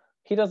Israel,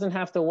 he doesn't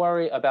have to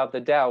worry about the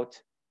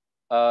doubt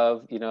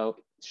of,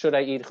 should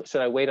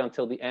I wait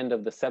until the end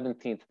of the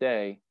 17th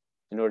day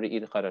in order to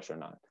eat Chadash or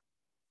not?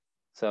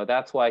 So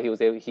that's why he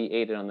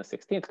ate it on the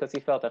 16th, because he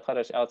felt that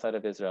Chadash outside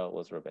of Israel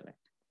was rabbinic.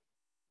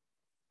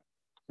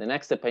 The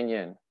next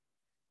opinion,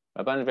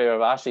 Rabban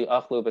Rav Ashi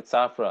Achlu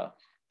B'Tzafra.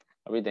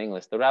 I'll read the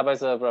English. The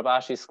rabbis of Rav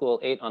Ashi's school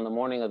ate on the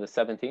morning of the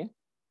 17th.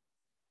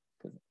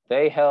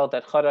 They held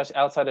that Chadash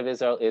outside of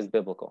Israel is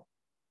biblical.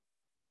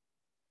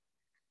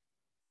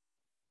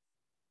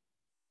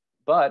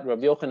 But Rav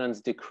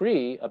Yochanan's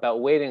decree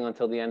about waiting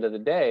until the end of the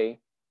day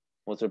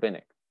was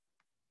rabbinic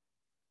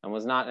and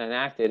was not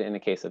enacted in a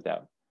case of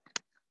doubt.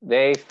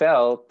 They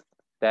felt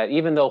that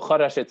even though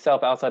Chadash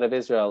itself outside of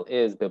Israel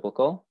is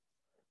biblical,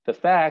 the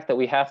fact that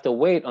we have to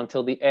wait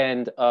until the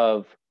end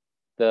of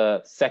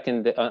the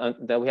second,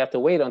 that we have to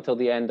wait until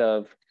the end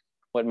of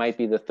what might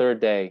be the third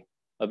day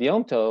of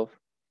Yom Tov,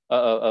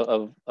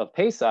 of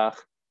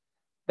Pesach,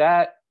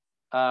 that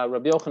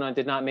Rabbi Yochanan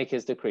did not make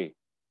his decree.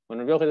 When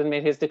Rabbi Yochanan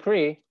made his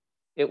decree,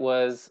 it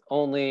was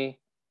only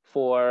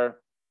for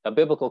a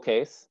biblical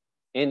case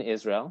in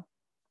Israel,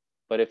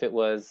 but if it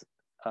was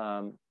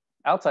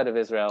outside of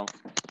Israel,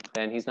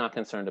 then he's not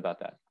concerned about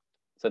that.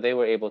 So they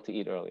were able to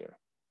eat earlier.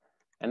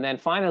 And then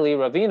finally,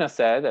 Ravina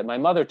said that my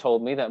mother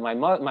told me that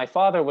my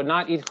father would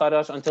not eat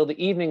Chadash until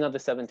the evening of the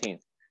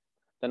 17th,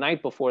 the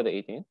night before the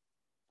 18th,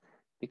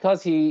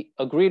 because he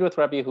agreed with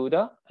Rabbi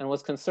Yehuda and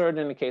was concerned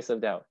in a case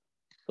of doubt.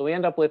 So we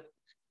end up with,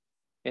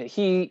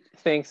 he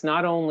thinks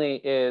not only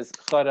is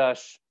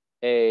Chadash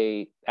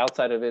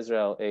outside of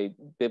Israel a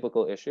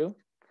biblical issue,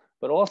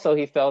 but also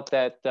he felt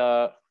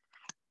that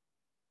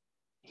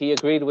he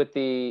agreed with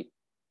the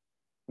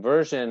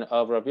version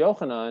of Rabbi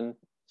Yochanan's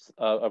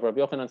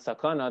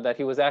Sakana, that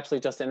he was actually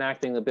just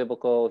enacting the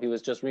biblical, he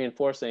was just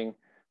reinforcing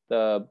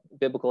the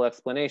biblical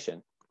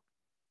explanation,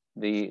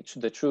 the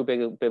true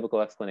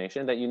biblical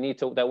explanation that you need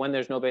to, that when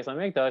there's no Beis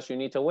HaMikdash, you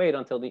need to wait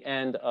until the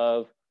end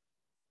of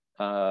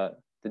the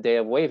day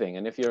of waving.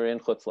 And if you're in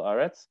Chutz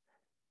La'aretz,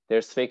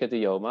 there's Sfeika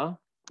Diyoma.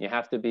 You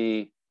have to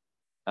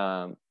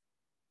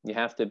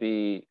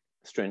be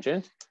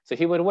stringent. So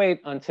he would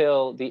wait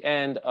until the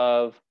end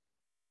of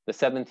the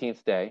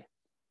 17th day,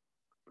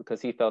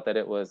 because he felt that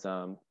it was,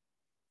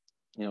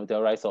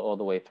 D'oraisa all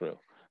the way through.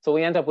 So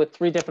we end up with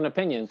three different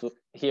opinions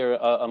here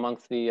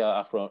amongst the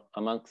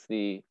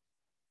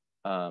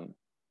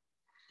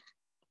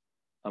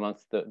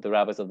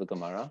rabbis of the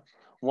Gemara.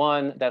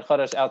 One, that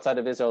Chadash outside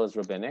of Israel is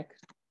rabbinic,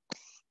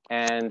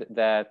 and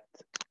that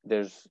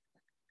there's,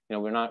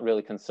 we're not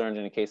really concerned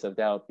in a case of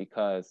doubt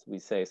because we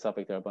say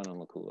Safek D'Rabbanan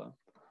L'Kula.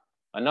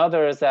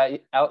 Another is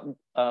that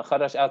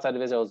Chadash outside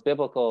of Israel is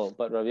biblical,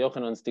 but Rav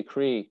Yochanan's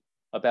decree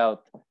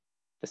about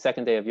the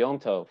second day of Yom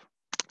Tov,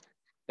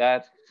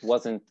 that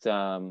wasn't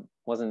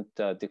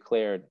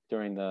declared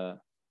during the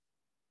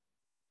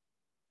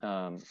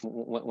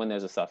when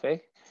there's a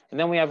suffix. And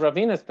then we have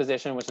Ravina's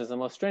position, which is the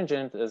most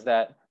stringent, is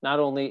that not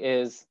only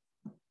is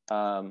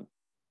Chadash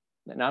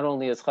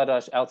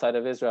outside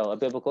of Israel a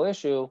biblical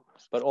issue,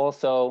 but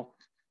also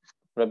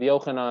Rabbi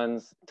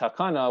Yochanan's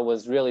takana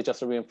was really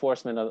just a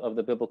reinforcement of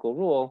the biblical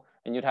rule,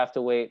 and you'd have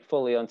to wait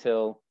fully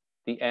until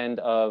the end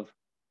of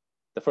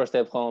the first day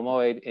of Chol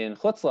Hamoed in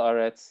Chutz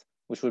La'aretz,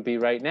 which would be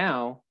right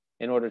now,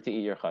 in order to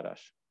eat your Chadash.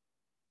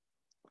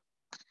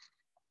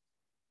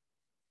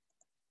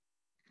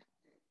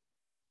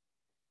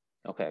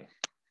 Okay,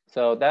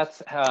 so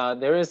that's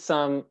there's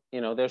some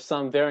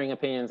varying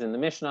opinions in the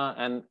Mishnah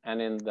and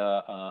in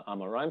the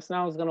Amoraim. So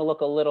now I was going to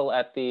look a little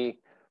at the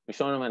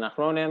Rishonim and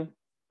Achronim.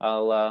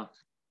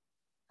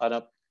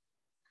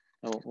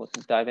 We'll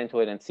dive into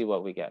it and see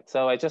what we get.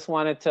 So I just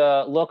wanted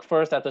to look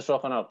first at the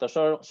Shulchan Aruch. The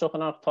Shulchan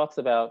Aruch talks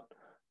about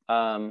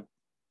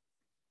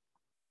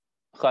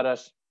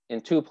Chadash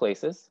in two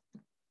places.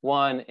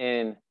 One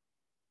in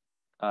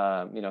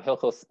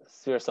Hilchos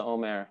Sfiras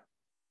HaOmer,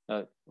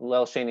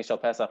 Leil Sheni Shel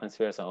Pesach and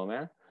Sfiras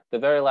HaOmer. The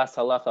very last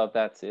halacha of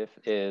that sif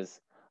is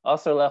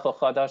Asar Lecho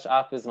Chadash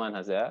Af Bizman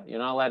Hazeh. You're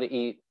not allowed to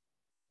eat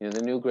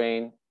the new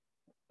grain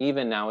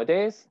even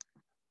nowadays.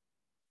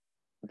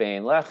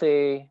 Bein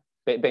Lechem,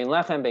 Bein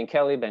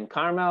Keli, Bein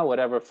Carmel,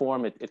 whatever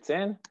form it's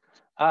in.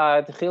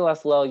 Ad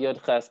Chilas Leil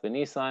Yud Ches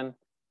B'Nisan.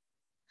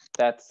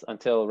 That's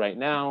until right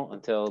now,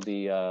 until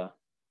the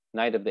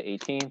night of the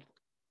 18th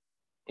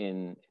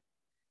and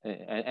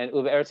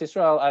Uve Eretz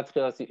Yisrael Ad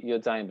Chilas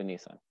Yud Zayin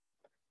B'Nisan.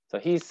 So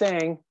he's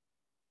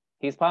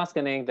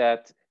poskening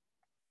that,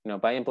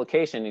 by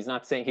implication, he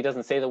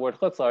doesn't say the word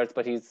Chutz La'aretz,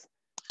 but he's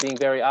being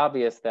very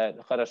obvious that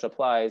Chadash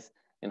applies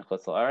in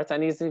Chutz La'aretz,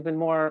 and he's even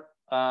more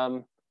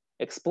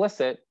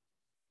explicit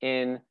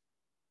in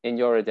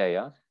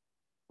Yoredeya,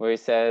 where he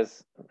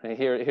says,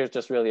 here's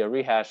just really a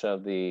rehash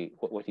of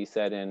what he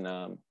said in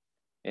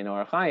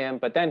Orach Chaim,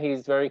 but then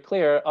he's very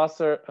clear,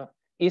 Isur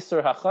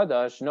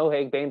HaChadash,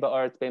 Noheg Bein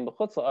Ba'aretz, Bein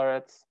B'Chutz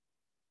La'aretz.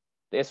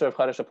 The Isur of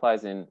Chadash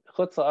applies in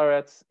Chutz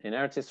La'aretz, in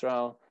Eretz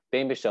Yisrael,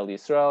 Bein B'Shel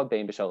Yisrael,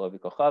 Bein B'Shel Ovi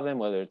Kochavim,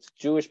 whether it's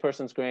Jewish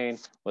person's grain,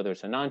 whether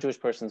it's a non-Jewish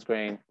person's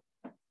grain.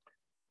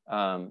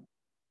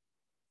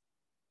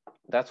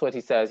 That's what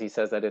he says. He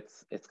says that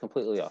it's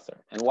completely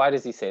Asur. And why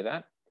does he say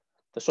that?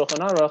 The Shulchan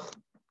Aruch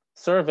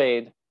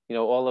surveyed,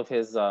 all of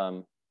his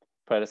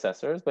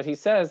predecessors, but he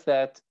says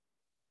that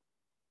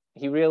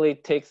he really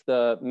takes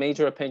the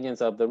major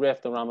opinions of the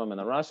Rif, the Rambam, and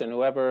the Rosh, and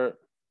whoever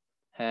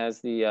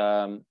has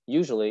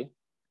usually,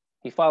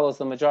 he follows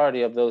the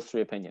majority of those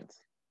three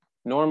opinions.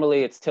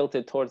 Normally, it's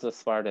tilted towards the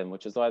Sfardim,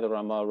 which is why the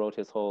Ramah wrote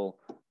his whole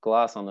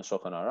gloss on the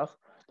Shulchan Aruch.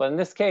 But in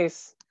this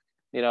case,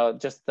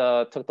 just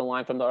took the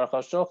line from the Aruch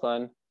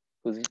HaShulchan,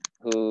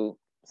 who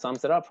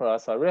sums it up for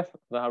us. Harif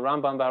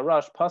v'harambam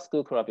v'harash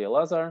pasku k'Rabbi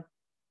Elazar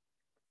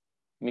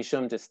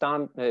mishum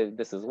distam.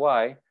 This is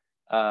why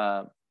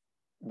the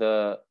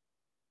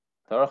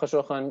Aruch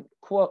HaShulchan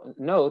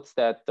notes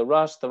that the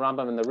Rosh, the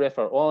Rambam, and the Rif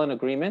are all in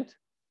agreement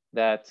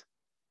that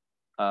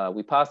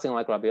we passing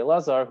like Rabbi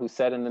Elazar, who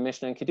said in the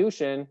Mishnah and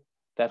Kiddushin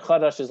that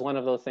Chadash is one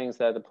of those things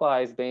that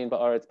applies Bein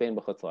Ba'aretz, Bein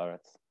B'Chutz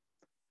La'aretz.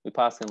 We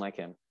passing like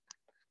him,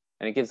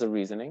 and it gives a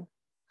reasoning.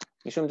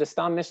 Mishum de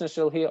Stam Mishnah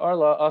Shel Hi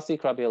Arla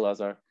Asik Rabbi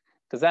Elazar,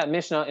 because that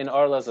Mishnah in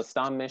Arla is a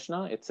Stam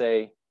Mishnah. It's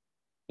a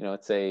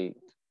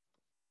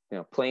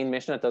plain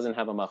Mishnah. It doesn't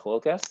have a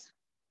machlokes,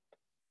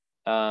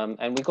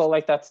 and we go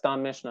like that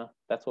Stam Mishnah.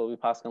 That's what we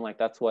paskin like.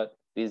 That's what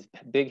these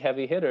big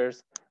heavy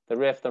hitters, the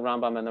Rif, the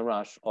Rambam, and the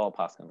Rosh, all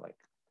paskin like.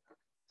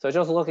 So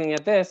just looking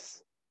at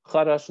this,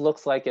 Chadash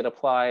looks like it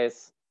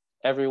applies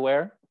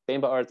everywhere.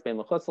 Bein Ba'aretz, Bein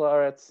B'Chutz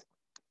La'aretz,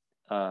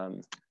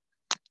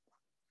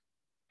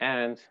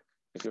 and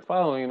if you're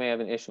following, we may have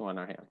an issue on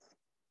our hands.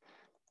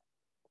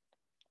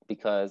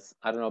 Because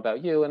I don't know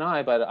about you and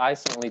but I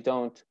certainly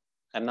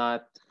I'm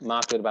not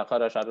makbid about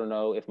Chadash. I don't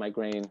know if the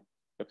grain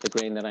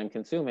that I'm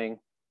consuming,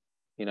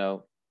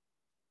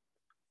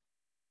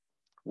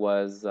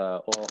 was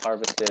all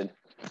harvested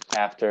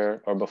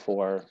after or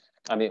before.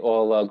 I mean,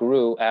 all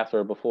grew after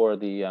or before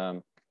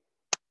the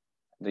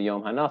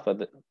Yom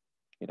Hanafa,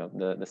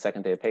 the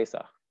second day of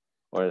Pesach,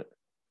 or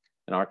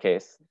in our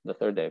case, the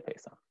third day of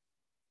Pesach.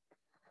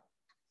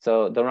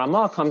 So the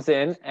Ramah comes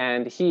in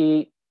and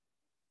he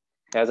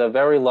has a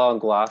very long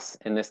gloss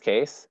in this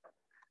case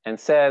and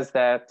says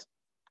that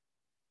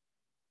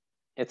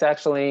it's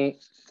actually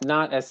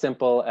not as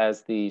simple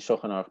as the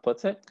Shulchan Aruch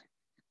puts it.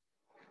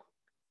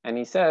 And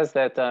he says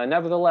that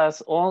nevertheless,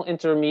 all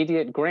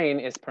intermediate grain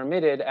is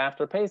permitted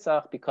after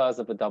Pesach because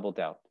of a double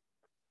doubt.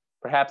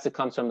 Perhaps it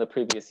comes from the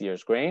previous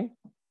year's grain.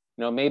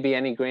 Maybe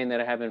any grain that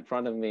I have in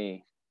front of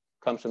me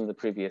comes from the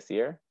previous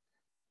year.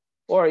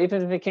 Or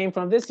even if it came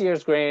from this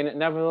year's grain,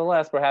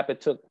 nevertheless,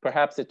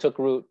 perhaps it took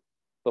root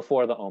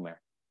before the Omer.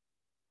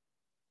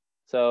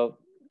 So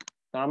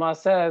the Ramah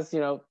says,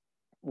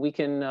 we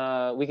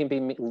can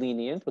be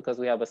lenient because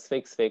we have a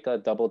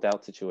sfeika, double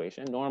doubt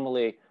situation.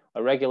 Normally,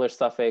 a regular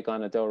suffix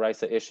on a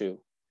doraisa issue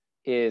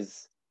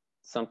is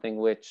something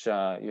which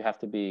you have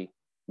to be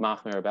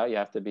machmir about. You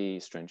have to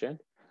be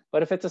stringent.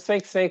 But if it's a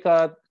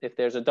sfeika, if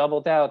there's a double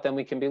doubt, then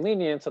we can be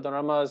lenient. So the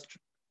Ramah is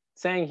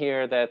saying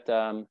here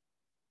that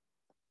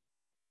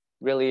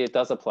really it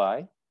does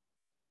apply.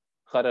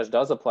 Chadash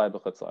does apply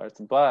b'chutz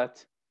la'aretz,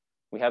 but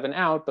we have an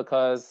out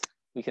because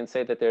we can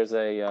say that there's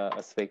a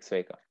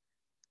sfeika.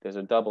 There's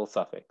a double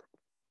suffix.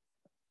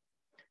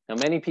 Now,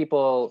 many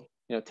people,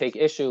 take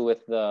issue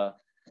with the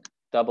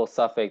double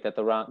suffix that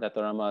the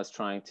Ramah is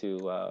trying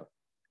to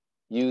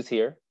use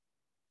here,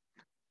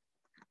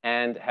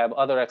 and have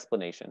other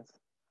explanations.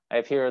 I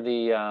have here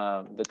the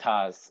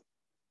Taz,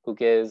 who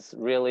gives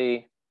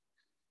really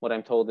what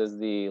I'm told is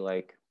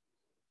the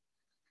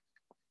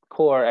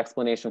core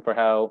explanation for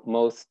how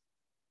most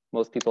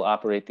people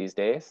operate these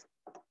days.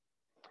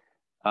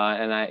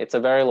 It's a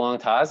very long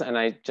Taz, and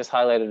I just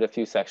highlighted a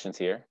few sections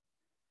here. It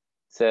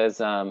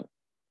says,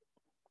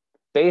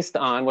 based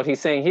on what he's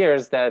saying here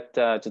is that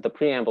just the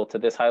preamble to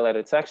this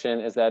highlighted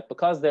section is that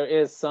because there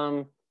is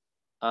some,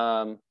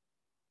 there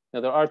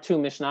are two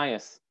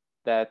Mishnayos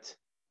that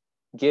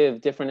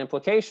give different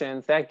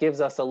implications, that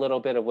gives us a little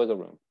bit of wiggle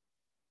room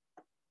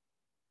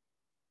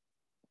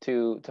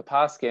to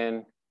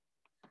paskin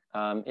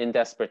in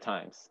desperate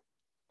times.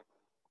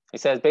 He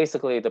says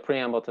basically the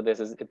preamble to this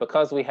is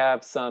because we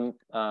have some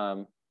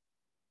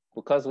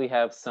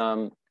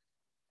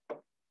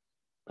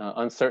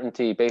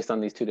uncertainty based on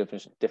these two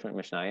different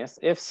Mishnayos.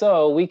 If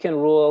so, we can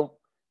rule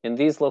in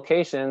these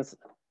locations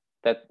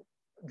that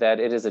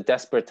it is a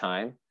desperate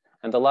time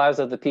and the lives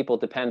of the people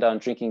depend on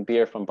drinking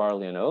beer from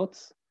barley and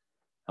oats.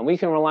 And we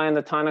can rely on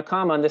the Tana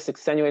Kama on this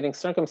extenuating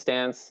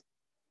circumstance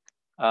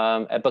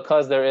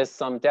because there is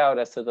some doubt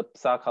as to the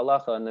Psak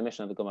Halacha and the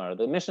Mishnah and the Gemara.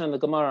 The Mishnah and the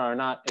Gemara are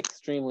not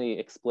extremely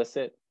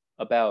explicit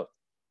about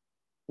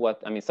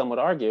what, some would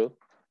argue,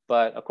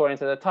 but according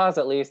to the Taz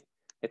at least,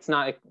 it's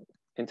not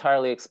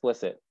entirely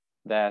explicit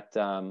that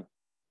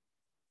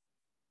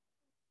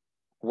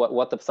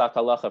what the Psak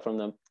Halacha from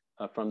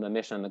the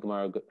Mishnah and the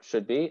Gemara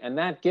should be. And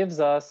that gives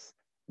us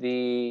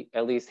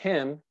at least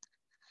him,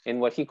 in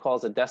what he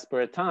calls a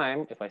desperate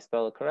time, if I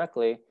spell it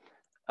correctly,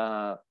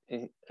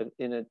 in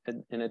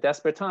a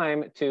desperate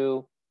time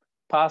to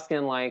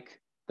paskin like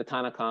the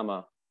Tana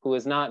Kama, who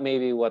is not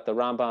maybe what the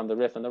Rambam, the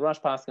Rif, and the Rosh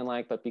paskin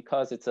like, but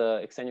because it's a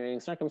extenuating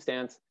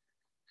circumstance,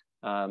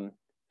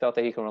 felt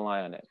that he can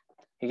rely on it.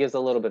 He gives a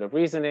little bit of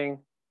reasoning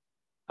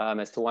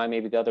as to why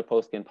maybe the other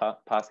poskim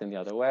paskin the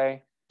other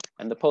way,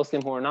 and the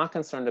poskim who are not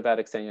concerned about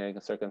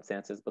extenuating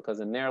circumstances because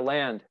in their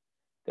land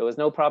there was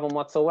no problem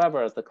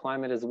whatsoever as the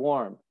climate is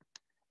warm.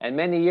 And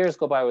many years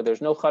go by where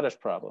there's no Chadash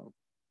problem.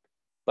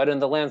 But in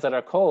the lands that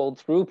are cold,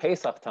 through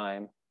Pesach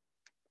time,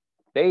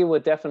 they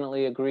would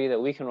definitely agree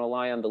that we can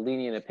rely on the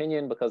lenient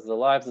opinion because the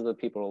lives of the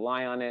people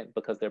rely on it,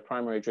 because their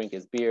primary drink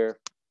is beer,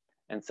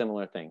 and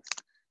similar things.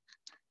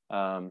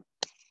 And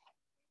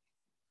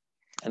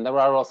there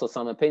are also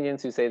some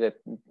opinions who say that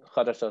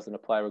Chadash doesn't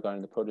apply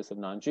regarding the produce of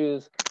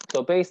non-Jews.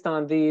 So based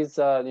on these,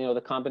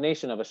 the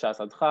combination of a Shas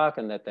Adchak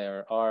and that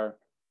there are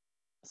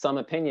some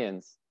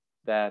opinions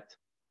that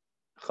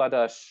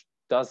Chadash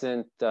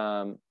doesn't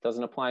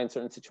apply in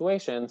certain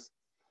situations.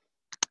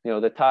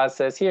 The Taz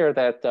says here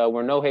that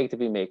we're no heg to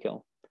be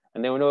makil,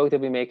 and they were no heg to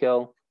be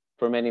makil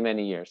for many,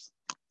 many years,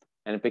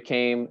 and it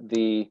became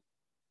the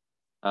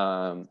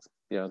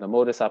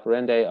modus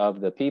operandi of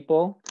the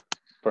people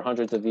for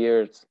hundreds of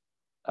years.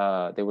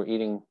 They were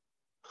eating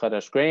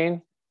Chadash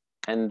grain,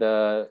 and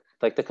the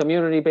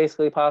community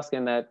basically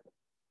paskin that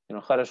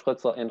Chadash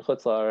chutzla in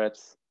chutz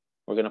la'aretz,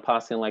 we're going to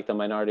paskin like the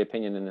minority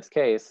opinion in this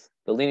case,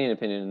 the lenient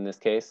opinion in this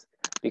case,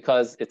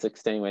 because it's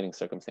extenuating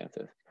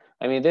circumstances.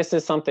 This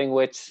is something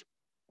which,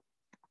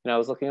 I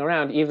was looking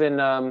around, even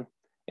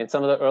in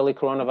some of the early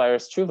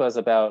coronavirus tshuvas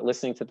about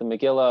listening to the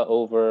Megillah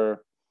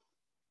over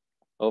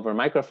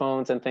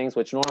microphones and things,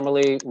 which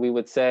normally we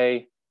would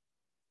say,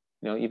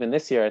 even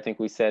this year, I think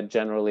we said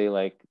generally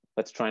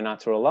let's try not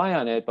to rely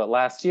on it. But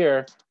last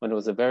year, when it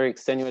was a very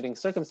extenuating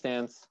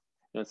circumstance,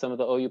 in some of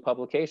the OU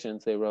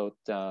publications, they wrote,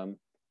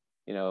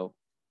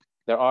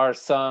 there are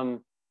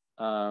some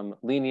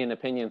lenient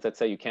opinions that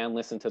say you can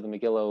listen to the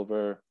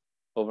Megillah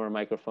over a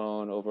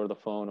microphone, over the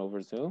phone,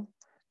 over Zoom.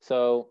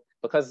 So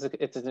because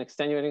it's an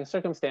extenuating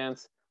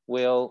circumstance,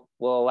 we'll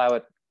allow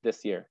it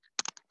this year.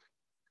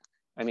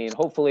 I mean,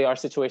 hopefully our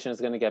situation is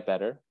going to get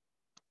better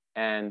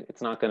and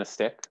it's not going to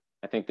stick.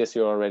 I think this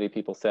year already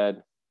people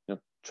said,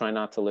 try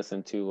not to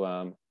listen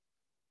to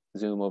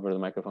Zoom over the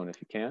microphone if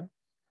you can.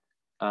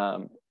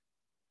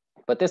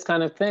 But this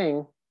kind of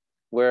thing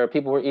where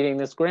people were eating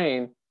this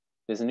grain,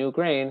 this new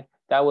grain,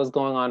 that was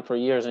going on for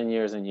years and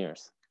years and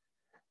years.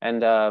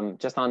 And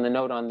just on the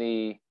note on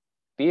the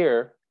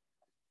beer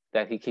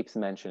that he keeps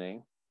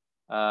mentioning,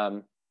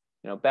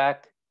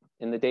 back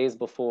in the days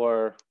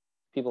before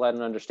people had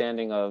an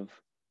understanding of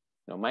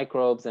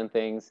microbes and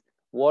things,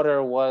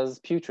 water was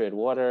putrid.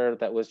 Water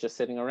that was just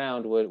sitting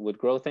around would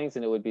grow things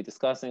and it would be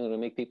disgusting and it would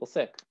make people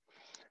sick.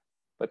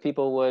 But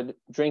people would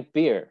drink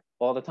beer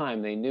all the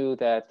time. They knew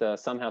that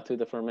somehow through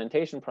the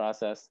fermentation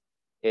process,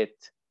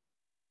 it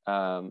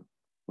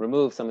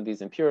removes some of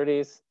these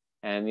impurities,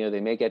 and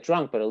they may get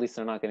drunk, but at least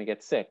they're not going to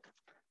get sick.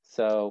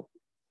 So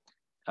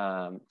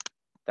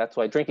that's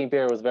why drinking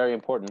beer was very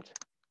important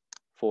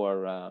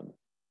for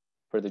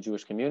the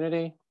Jewish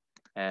community,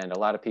 and a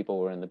lot of people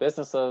were in the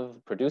business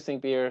of producing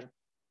beer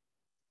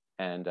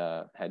and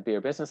had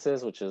beer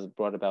businesses, which has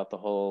brought about the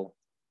whole,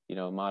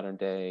 modern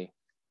day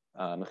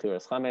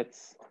Mechiras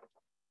Chametz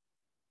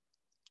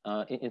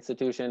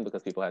institution,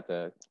 because people had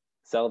to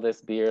sell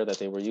this beer that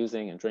they were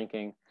using and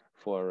drinking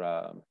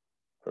for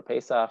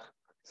Pesach.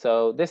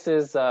 So this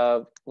is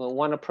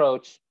one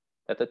approach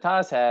that the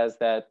Taz has,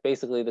 that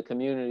basically the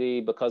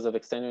community, because of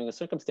extenuating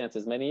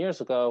circumstances many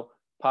years ago,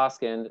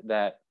 paskined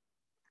that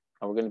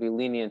we're going to be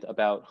lenient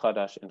about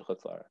Chadash and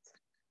Chutz La'aretz.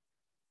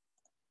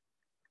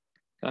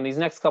 On these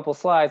next couple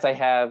slides, I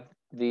have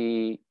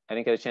I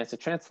didn't get a chance to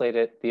translate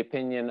it, the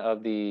opinion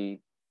of the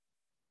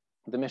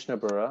Mishnah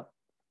Berurah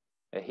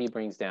that he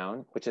brings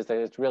down, which is that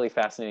it's really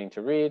fascinating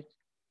to read.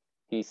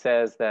 He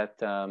says that,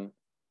 I'll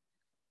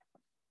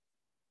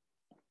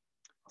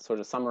sort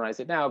of summarize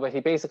it now, but he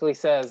basically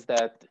says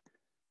that,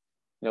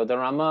 the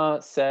Rama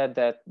said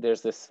that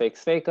there's this fake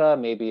sveka,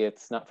 maybe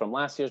it's not from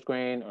last year's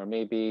grain, or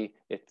maybe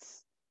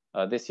it's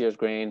this year's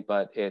grain,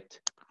 but it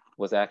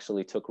was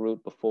actually took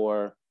root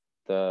before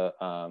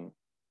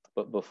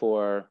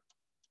before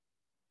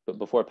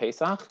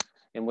Pesach,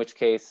 in which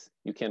case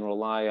you can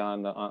rely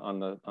on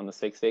the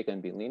fake sveka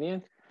and be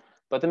lenient.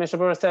 But the Mishnah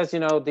Berurah says,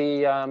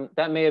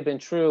 that may have been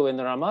true in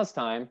the Rama's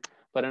time,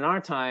 but in our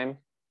time,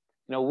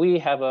 we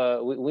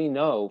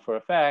know for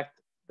a fact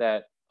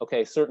that,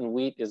 okay, certain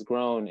wheat is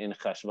grown in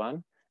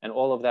Cheshvan, and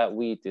all of that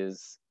wheat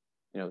is,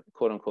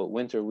 quote unquote,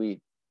 winter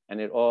wheat,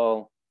 and it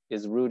all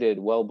is rooted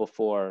well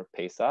before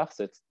Pesach,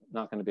 so it's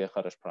not going to be a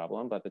Chadash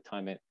problem. By the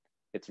time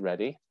it's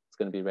ready, it's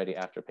going to be ready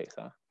after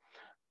Pesach.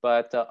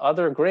 But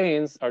other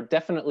grains are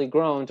definitely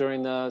grown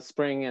during the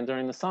spring and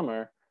during the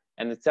summer,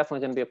 and it's definitely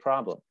going to be a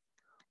problem.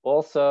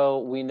 Also,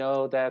 we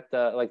know that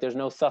there's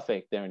no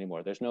suffix there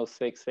anymore. There's no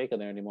fake sveka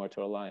there anymore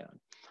to rely on.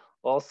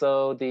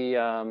 Also,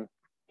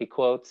 he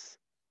quotes,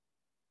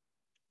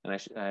 and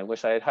I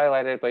wish I had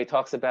highlighted it, but he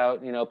talks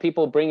about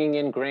people bringing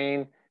in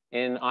grain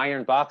in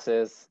iron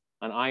boxes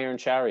on iron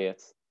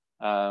chariots.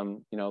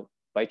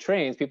 By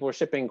trains, people were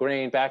shipping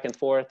grain back and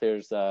forth.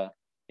 There's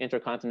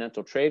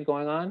intercontinental trade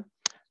going on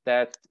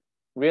that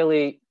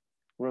really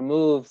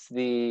removes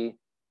the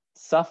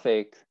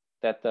suffix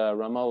that the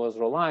Rama was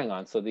relying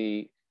on. So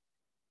the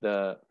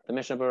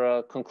Mishnah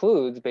Berurah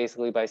concludes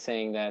basically by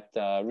saying that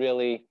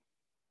really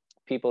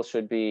people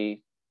should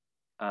be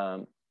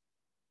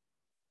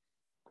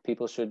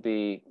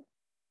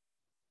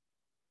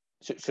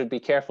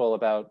careful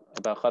about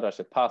Chadash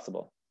if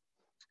possible.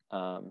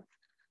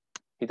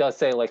 He does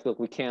say, look,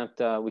 we can't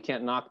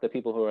knock the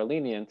people who are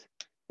lenient.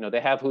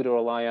 They have who to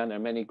rely on. There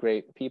are many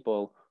great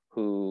people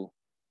who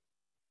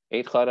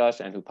ate Chadash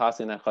and who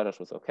passing that Chadash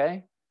was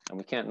okay, and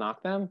we can't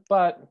knock them.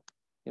 But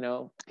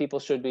people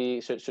should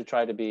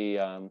try to be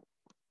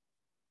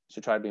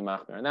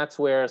machmir, and that's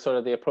where sort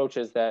of the approach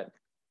is, that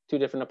two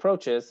different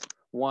approaches.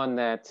 One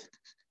that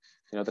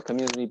the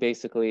community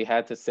basically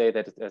had to say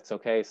that it's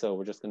okay, so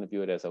we're just going to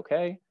view it as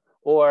okay,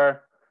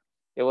 or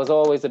it was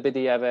always a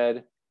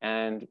b'diavad,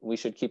 and we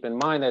should keep in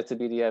mind that it's a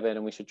b'diavad,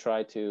 and we should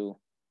try to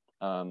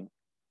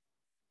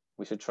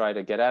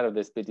get out of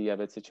this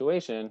b'diavad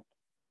situation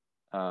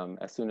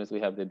as soon as we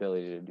have the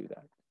ability to do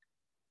that.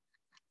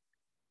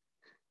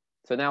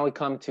 So now we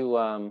come to,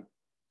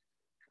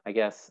 I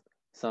guess,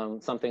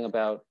 something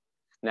about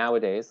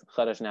nowadays,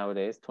 Chadash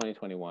nowadays,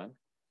 2021.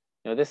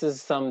 This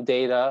is some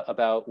data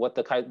about what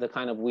the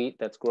kind of wheat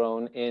that's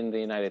grown in the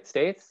United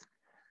States.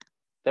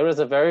 There is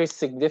a very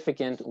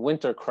significant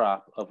winter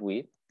crop of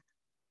wheat.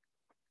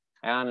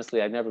 I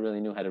never really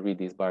knew how to read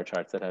these bar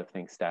charts that have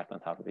things stacked on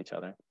top of each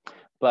other.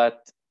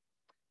 But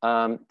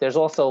there's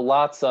also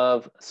lots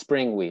of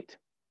spring wheat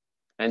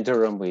and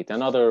durum wheat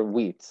and other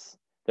wheats.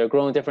 They're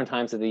grown different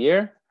times of the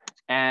year.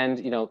 And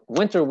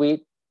winter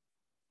wheat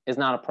is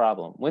not a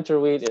problem. Winter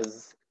wheat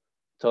is,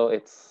 so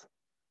it's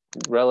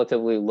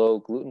relatively low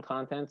gluten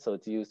content, so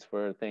it's used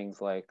for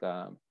things like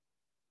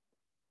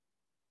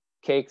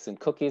cakes and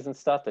cookies and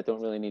stuff that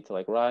don't really need to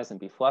like rise and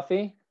be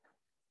fluffy.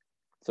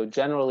 So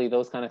generally,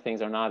 those kind of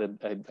things are not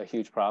a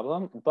huge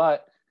problem.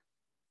 But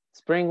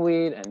spring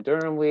wheat and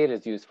durum wheat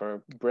is used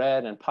for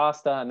bread and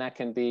pasta, and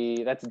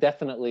that's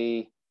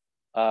definitely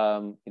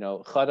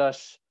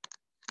chadash,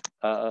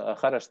 a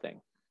chadash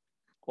thing.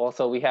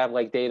 Also, we have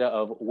like data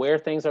of where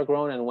things are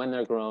grown and when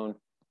they're grown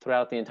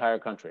throughout the entire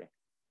country.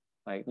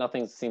 Like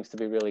nothing seems to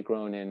be really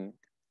grown in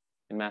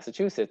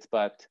Massachusetts,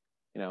 but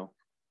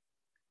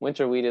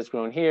winter wheat is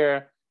grown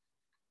here.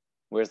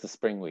 Where's the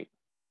spring wheat?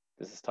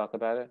 Does this talk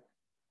about it?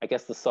 I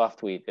guess the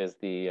soft wheat is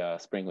the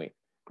spring wheat,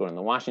 grown in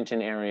the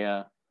Washington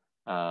area.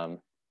 Durum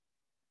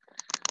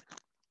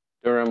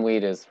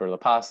wheat is for the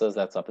pastas.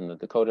 That's up in the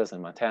Dakotas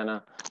and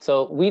Montana.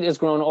 So wheat is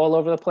grown all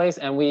over the place,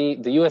 and the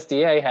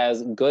USDA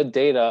has good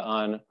data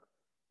on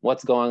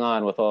what's going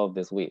on with all of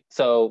this wheat.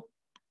 So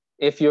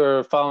if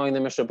you're following the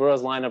Mishnah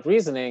Berurah's line of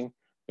reasoning,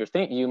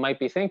 you might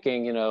be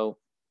thinking,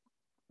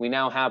 we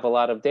now have a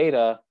lot of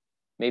data.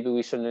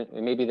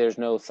 Maybe there's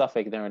no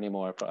suffix there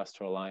anymore for us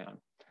to rely on.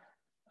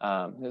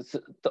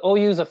 The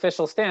OU's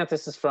official stance,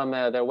 this is from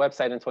their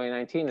website in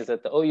 2019, is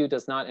that the OU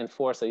does not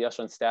enforce a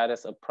yashon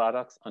status of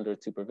products under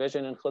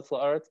supervision in Chutz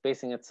La'aretz,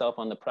 basing itself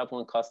on the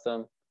prevalent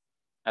custom,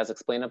 as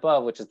explained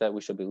above, which is that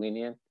we should be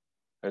lenient,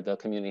 or the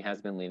community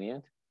has been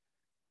lenient.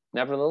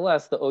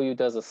 Nevertheless, the OU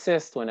does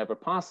assist whenever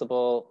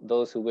possible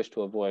those who wish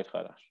to avoid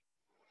Chadash.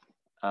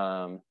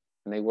 And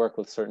they work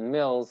with certain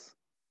mills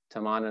to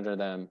monitor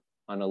them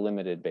on a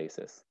limited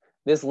basis.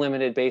 This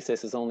limited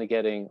basis is only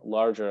getting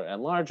larger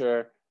and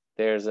larger.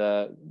 There's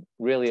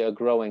really a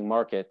growing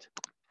market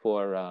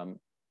for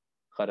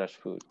Chadash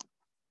food.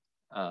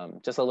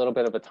 Just a little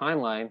bit of a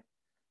timeline.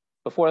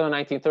 Before the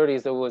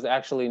 1930s, there was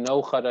actually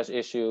no Chadash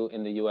issue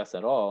in the US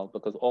at all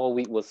because all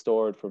wheat was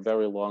stored for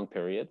very long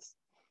periods,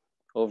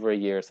 over a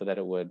year, so that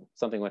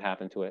something would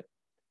happen to it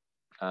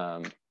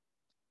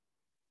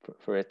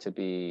for it to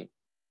be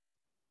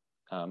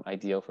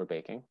ideal for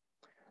baking.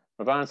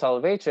 Rav Aaron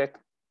Soloveitchik,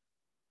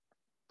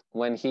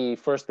 when he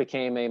first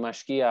became a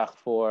mashgiach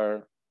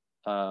for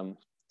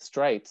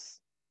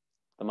Strites,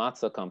 the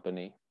matzah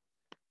company,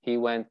 he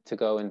went to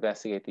go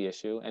investigate the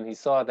issue, and he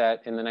saw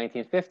that in the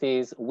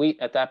 1950s, wheat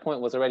at that point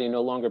was already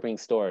no longer being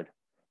stored,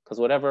 because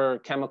whatever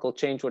chemical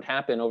change would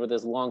happen over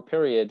this long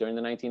period during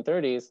the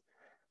 1930s,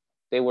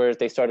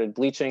 they started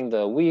bleaching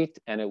the wheat,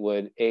 and it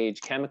would age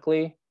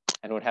chemically,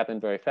 and it would happen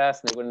very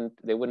fast. And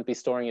they wouldn't be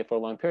storing it for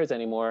long periods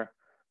anymore.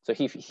 So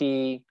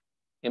he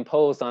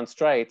imposed on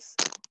Strites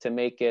to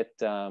make it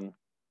that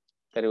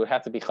it would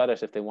have to be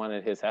chadash if they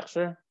wanted his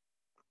hechsher.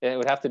 It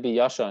would have to be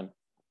yashan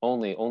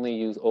only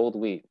use old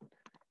wheat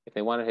if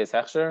they wanted his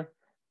hechsher.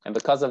 And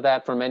because of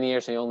that, for many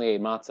years he only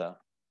ate matzah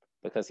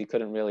because he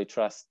couldn't really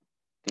trust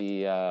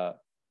any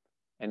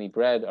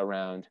bread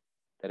around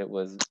that it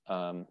was.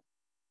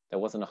 That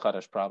wasn't a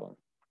chadash problem.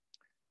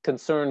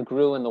 Concern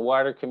grew in the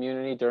wider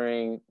community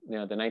during the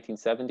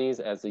 1970s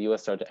as the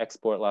U.S. started to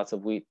export lots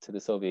of wheat to the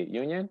Soviet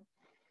Union.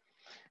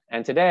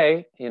 And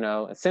today,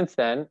 since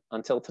then,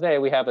 until today,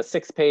 we have a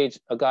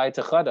 6-page guide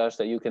to chadash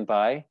that you can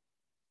buy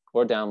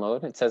or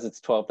download. It says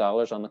it's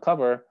 $12 on the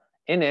cover.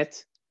 In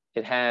it,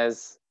 it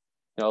has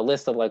a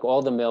list of like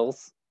all the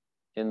mills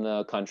in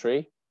the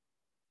country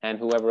and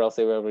whoever else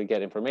they were able to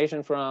get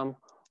information from,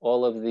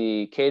 all of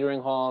the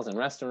catering halls and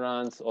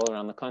restaurants all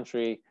around the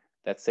country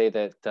that say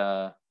that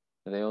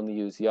they only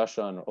use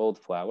yashan or old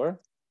flour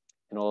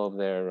in all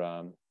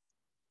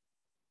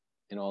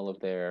of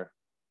their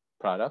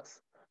products.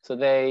 So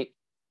they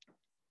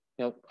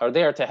are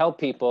there to help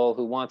people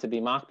who want to be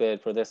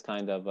makbid for this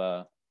kind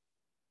of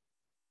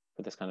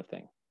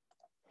thing.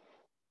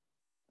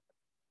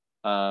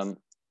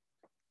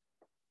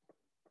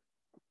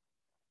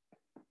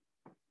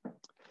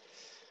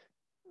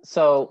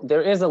 So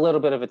there is a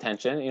little bit of a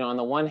tension. On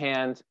the one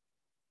hand,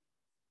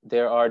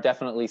 there are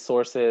definitely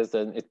sources,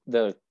 and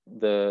the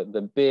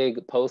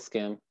big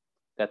poskim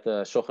that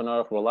the Shulchan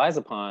Aruch relies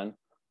upon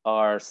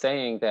are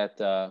saying that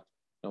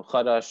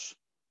chadash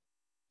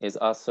is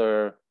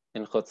aser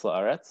in chutz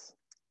la'aretz.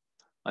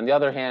 On the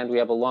other hand, we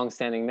have a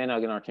long-standing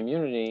minhag in our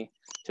community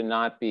to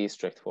not be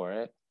strict for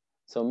it.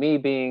 So me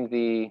being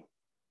the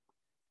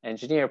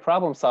engineer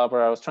problem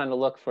solver, I was trying to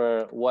look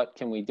for what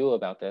can we do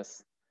about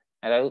this,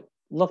 and I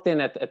looked in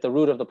at the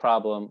root of the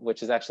problem,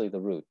 which is actually the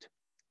root.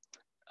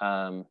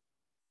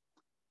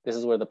 This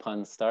is where the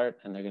puns start,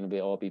 and they're going to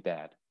all be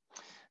bad.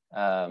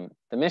 The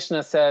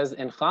Mishnah says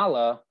in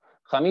challah,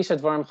 chamisha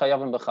dvarim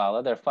chayavim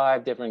b'challah. There are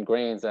 5 different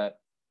grains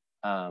that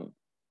these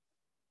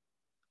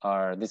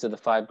are the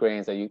 5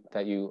 grains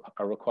that you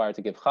are required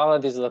to give challah.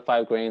 These are the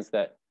 5 grains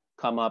that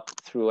come up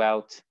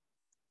throughout.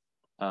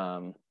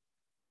 These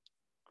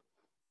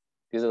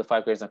are the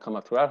 5 grains that come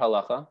up throughout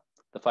halacha.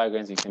 The 5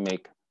 grains you can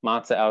make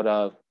matzah out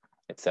of,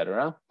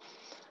 etc.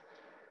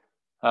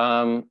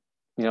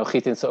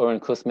 Chitin, Sa'or,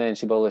 and Kusme, and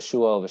Shibola,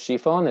 Shual,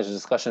 Vashifon. There's a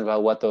discussion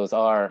about what those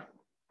are,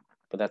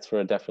 but that's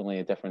for definitely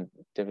a different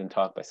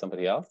talk by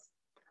somebody else.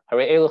 All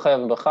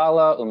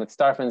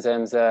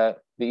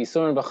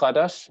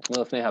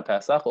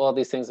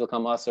these things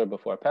become asur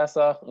before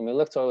Pesach,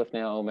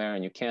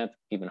 and you can't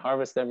even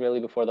harvest them really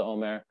before the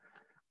Omer.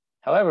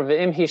 However,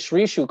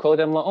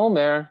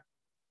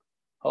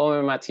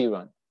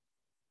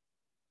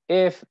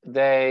 if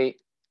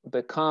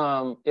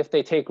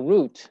they take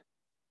root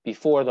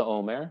before the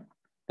Omer,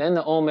 then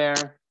the Omer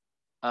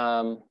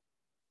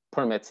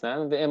permits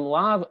them.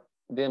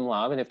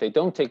 And if they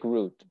don't take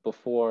root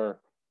before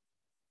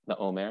the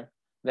Omer,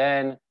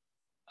 then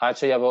you have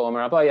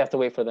to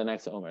wait for the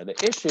next Omer. The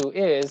issue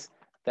is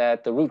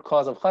that the root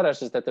cause of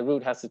Chadash is that the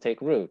root has to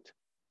take root.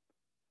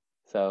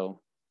 So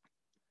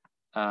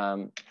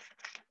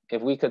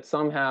if we could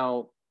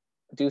somehow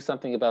do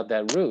something about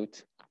that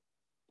root,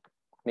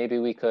 maybe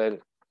we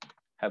could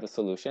have a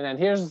solution. And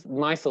here's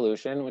my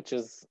solution, which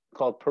is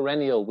called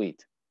perennial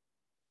wheat.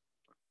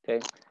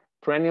 Okay,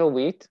 perennial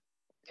wheat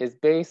is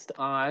based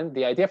on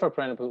the idea for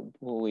perennial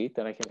wheat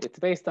it's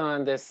based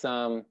on this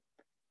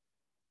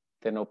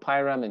the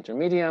Nopyrum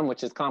intermedium,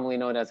 which is commonly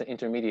known as an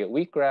intermediate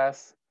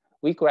wheatgrass.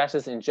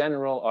 Wheatgrasses in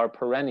general are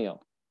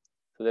perennial.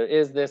 So there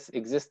is this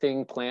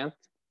existing plant,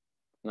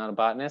 I'm not a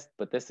botanist,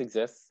 but this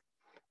exists,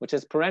 which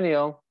is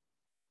perennial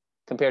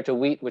compared to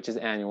wheat, which is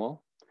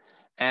annual.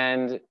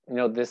 And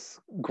this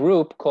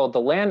group called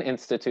the Land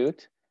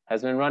Institute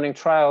has been running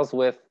trials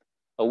with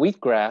a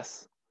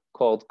wheatgrass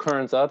called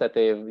Kernza that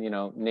they've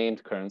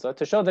named Kernza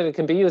to show that it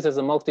can be used as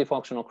a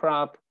multifunctional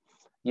crop,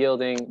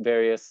 yielding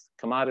various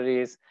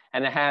commodities,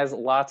 and it has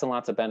lots and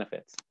lots of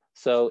benefits.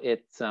 So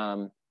it's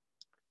an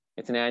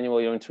annual.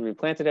 You don't need to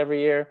replant it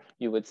every year.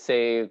 You would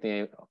save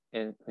the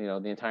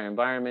entire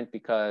environment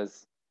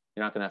because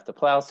you're not going to have to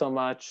plow so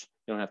much.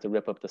 You don't have to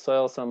rip up the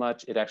soil so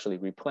much. It actually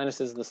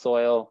replenishes the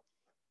soil,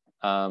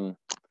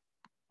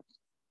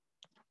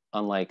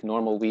 unlike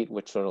normal wheat,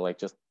 which sort of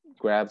just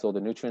grabs all the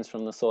nutrients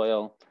from the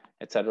soil,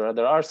 etc.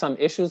 There are some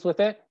issues with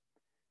it,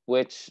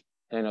 which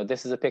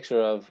this is a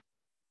picture of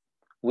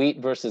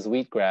wheat versus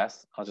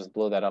wheatgrass. I'll just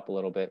blow that up a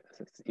little bit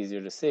so it's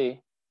easier to see,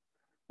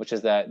 which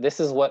is that this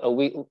is what a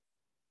wheat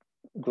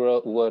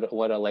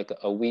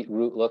a wheat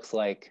root looks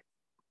like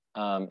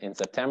in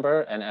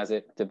September, and as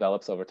it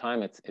develops over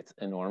time, it's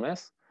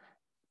enormous.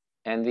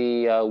 And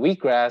the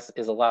wheatgrass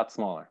is a lot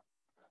smaller.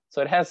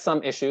 So it has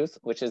some issues,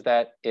 which is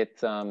that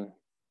the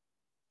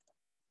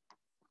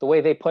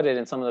way they put it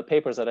in some of the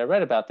papers that I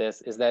read about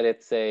this is that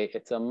it's a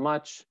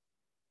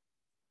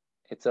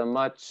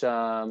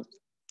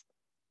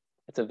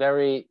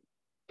very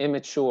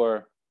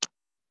immature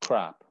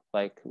crop.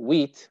 Like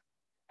wheat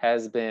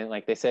has been,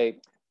 like they say,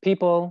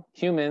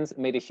 humans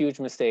made a huge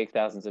mistake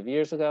thousands of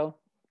years ago,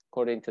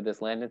 according to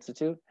this Land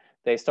Institute.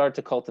 They started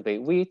to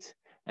cultivate wheat,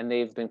 and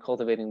they've been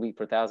cultivating wheat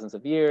for thousands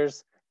of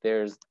years.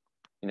 There's,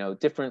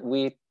 different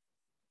wheat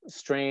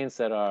strains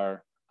that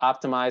are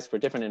optimized for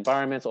different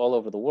environments all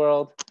over the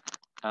world.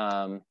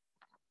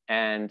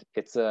 And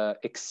it's a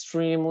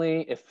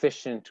extremely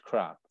efficient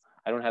crop.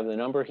 I don't have the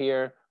number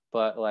here,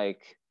 but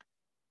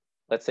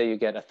let's say you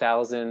get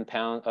 1,000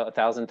 tons, I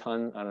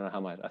don't know how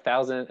much,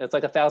 1,000, it's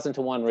like 1,000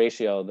 to 1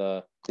 ratio,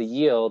 the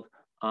yield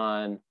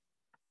on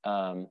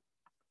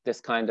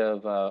this kind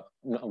of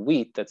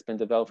wheat that's been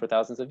developed for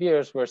thousands of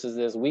years versus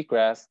this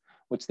wheatgrass,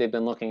 which they've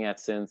been looking at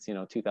since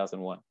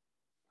 2001.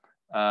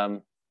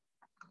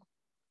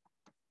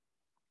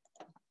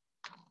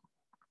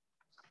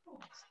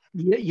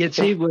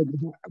 Yitzi,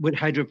 would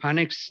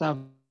hydroponics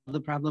solve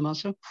the problem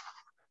also?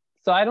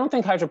 So I don't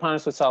think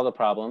hydroponics would solve the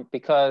problem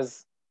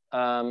because,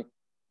 and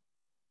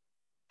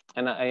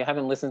I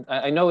haven't listened,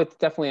 I know it's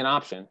definitely an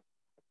option,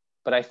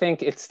 but I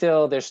think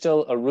there's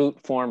still a root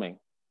forming.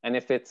 And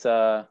if it's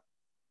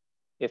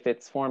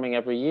forming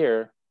every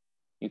year,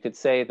 you could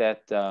say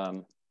that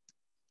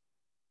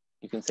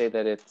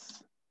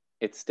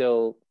it's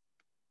still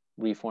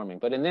reforming.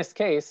 But in this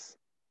case,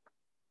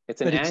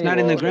 it's it's not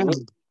in the ground.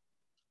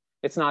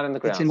 It's not in the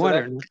ground. It's in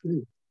water.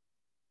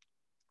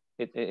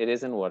 It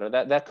is in water.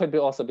 That could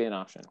also be an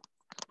option.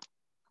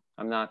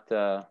 I'm not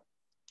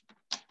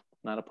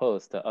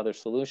opposed to other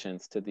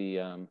solutions to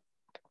the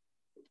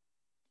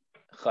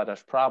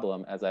Chadash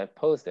problem as I've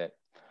posed it.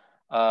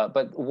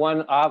 But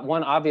one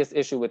obvious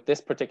issue with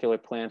this particular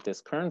plant,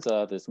 this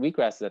Kernza, this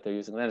wheatgrass that they're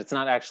using, that it's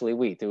not actually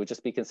wheat. It would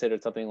just be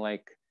considered something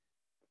like,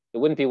 it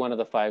wouldn't be one of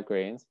the 5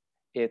 grains.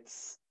 It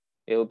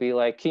would be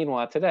like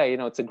quinoa today.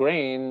 It's a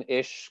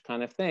grain-ish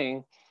kind of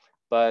thing,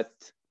 but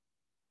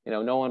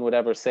no one would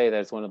ever say that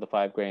it's one of the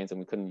 5 grains and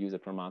we couldn't use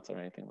it for matzah or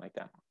anything like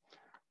that.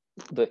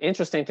 The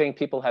interesting thing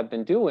people have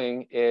been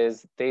doing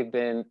is they've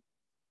been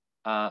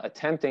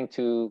attempting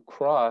to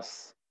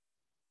cross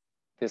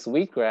this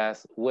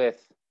wheatgrass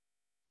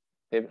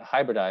they've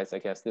hybridized, I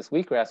guess, this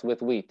wheatgrass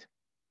with wheat.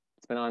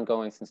 It's been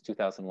ongoing since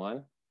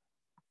 2001.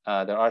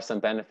 There are some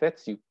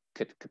benefits. You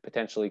could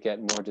potentially get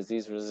more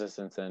disease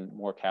resistance and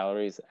more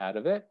calories out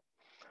of it.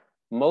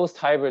 Most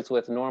hybrids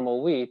with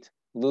normal wheat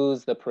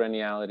lose the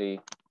perenniality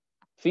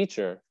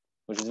feature,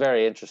 which is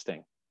very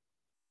interesting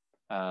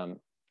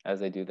as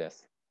they do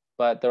this.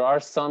 but there are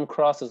some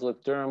crosses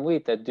with durum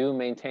wheat that do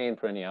maintain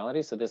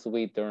perenniality. So this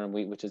wheat, durum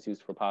wheat, which is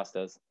used for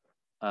pastas,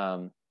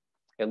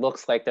 it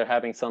looks like they're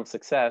having some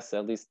success,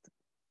 at least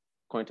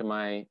according to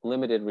my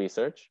limited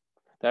research.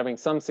 They're having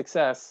some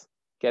success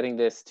getting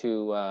this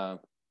to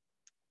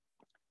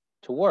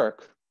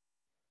work.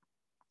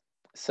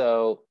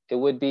 So it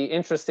would be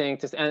interesting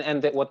to,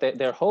 and that what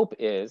their hope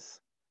is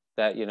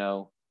that, you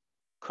know,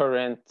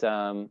 current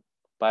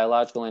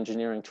biological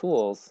engineering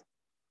tools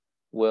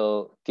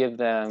will give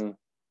them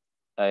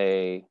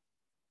I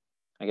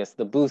guess,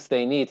 the boost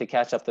they need to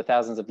catch up to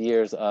thousands of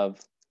years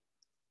of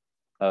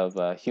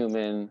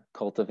human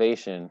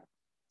cultivation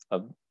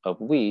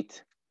of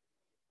wheat,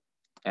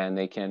 and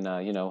they can,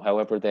 you know,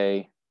 however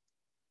they,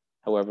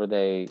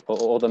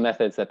 all the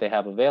methods that they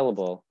have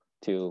available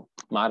to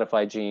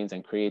modify genes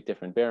and create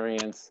different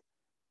variants,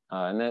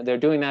 and they're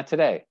doing that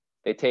today.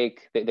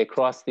 They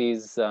cross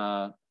these,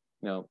 you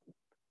know,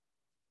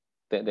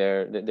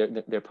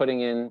 they're putting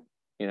in,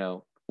 you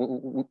know,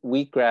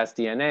 wheatgrass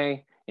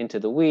DNA into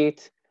the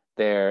wheat.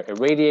 They're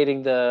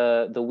irradiating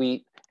the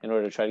wheat in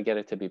order to try to get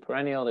it to be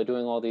perennial. They're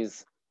doing all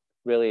these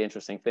really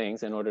interesting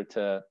things in order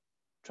to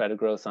try to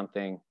grow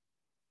something,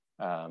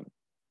 in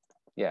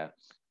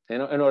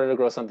order to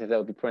grow something that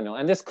would be perennial.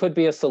 And this could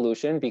be a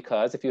solution,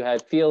 because if you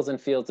had fields and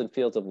fields and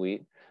fields of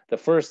wheat, the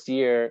first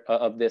year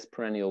of this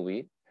perennial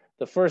wheat,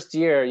 the first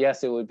year,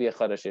 yes, it would be a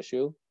Chadash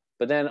issue,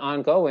 but then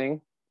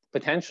ongoing,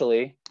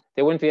 potentially,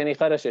 there wouldn't be any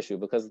Chadash issue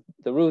because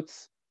the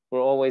roots were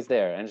always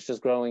there, and it's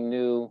just growing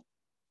new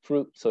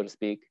fruit, so to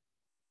speak,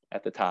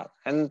 at the top.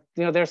 And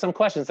you know, there are some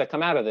questions that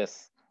come out of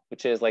this,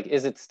 which is like,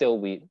 is it still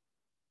wheat?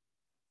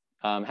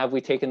 Have we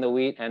taken the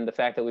wheat and the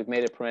fact that we've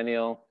made it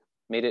perennial,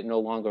 made it no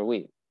longer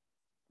wheat?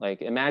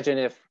 Like, imagine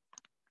if,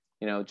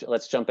 you know,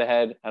 let's jump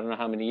ahead. I don't know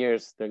how many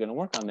years they're going to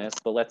work on this,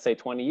 but let's say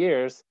 20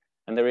 years,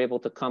 and they're able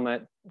to come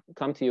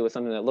to you with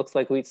something that looks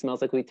like wheat,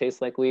 smells like wheat,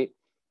 tastes like wheat,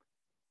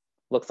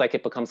 looks like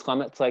it becomes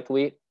chametz like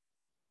wheat,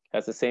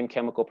 has the same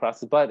chemical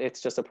process, but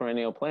it's just a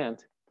perennial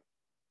plant.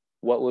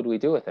 What would we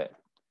do with it?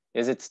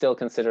 Is it still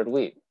considered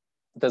wheat?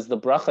 Does the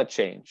bracha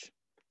change?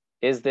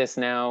 Is this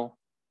now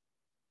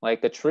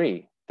like a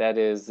tree that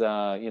is,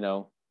 you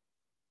know,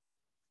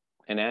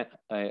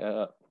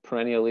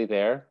 perennially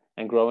there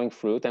and growing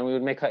fruit, and we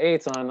would make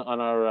ha'etz on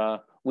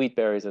our wheat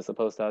berries as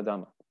opposed to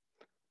adama?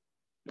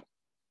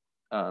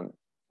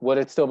 Would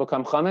it still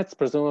become chametz?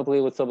 Presumably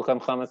it would still become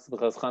chametz,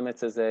 because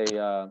chametz is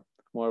a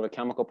more of a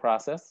chemical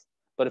process.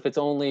 But if it's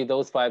only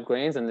those 5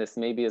 grains, and this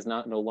maybe is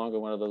no longer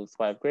one of those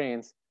 5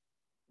 grains,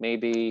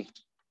 maybe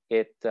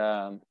it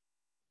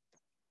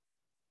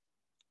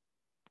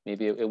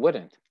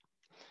wouldn't.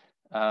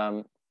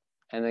 And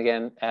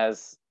again,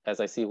 as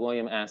I see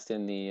William asked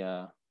in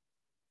the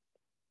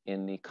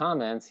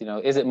comments, you know,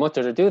 is it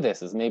mutter to do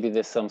this? Is maybe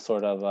this some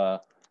sort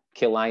of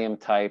kilayim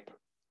type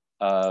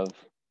of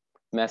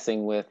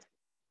messing with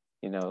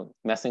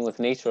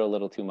nature a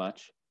little too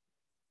much,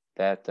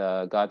 that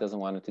God doesn't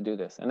want it to do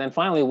this? And then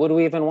finally, would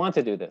we even want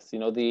to do this? You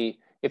know,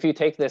 if you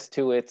take this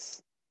to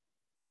its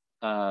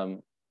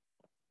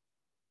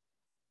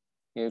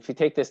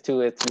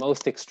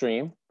most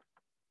extreme,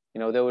 you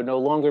know, there would no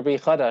longer be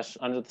Chadash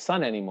under the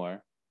sun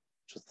anymore,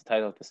 which is the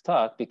title of this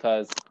talk,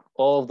 because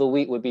all of the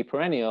wheat would be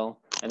perennial,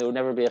 and there would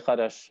never be a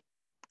Chadash.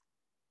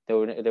 There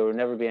would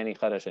never be any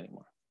Chadash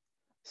anymore.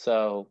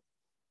 So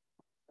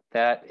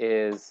that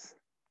is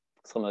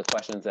some of the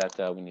questions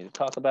that we need to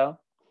talk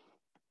about,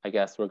 I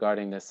guess,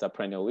 regarding this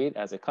perennial wheat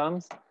as it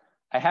comes.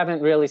 I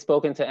haven't really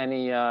spoken to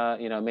any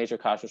you know, major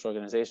kashrus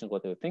organizations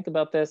what they would think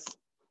about this,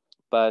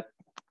 but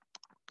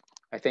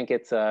I think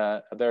it's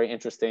a very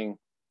interesting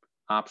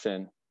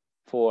option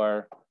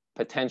for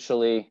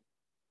potentially,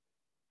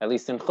 at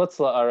least in Chutz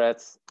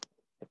La'aretz,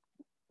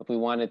 if we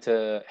wanted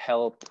to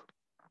help.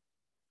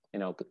 You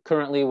know,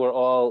 currently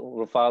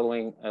we're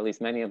following, at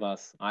least many of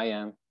us, I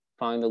am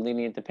following the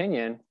lenient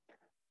opinion,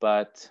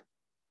 but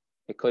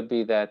it could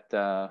be that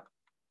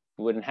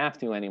we wouldn't have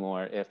to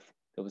anymore if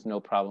there was no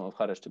problem of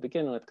Chadash to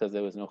begin with, because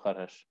there was no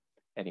Chadash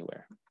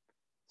anywhere.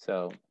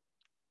 So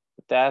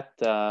with that,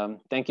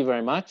 thank you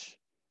very much.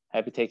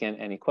 Happy to take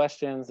any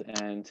questions,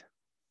 and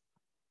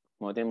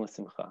modim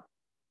l'simcha.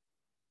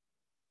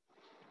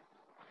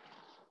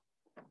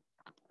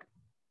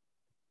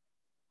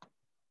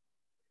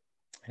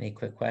 Any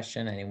quick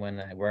question?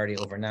 Anyone? We're already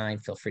over 9.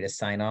 Feel free to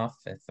sign off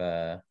if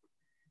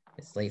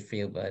it's late for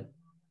you, but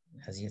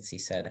as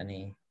Yitzi said,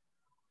 any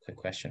quick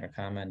question or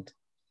comment?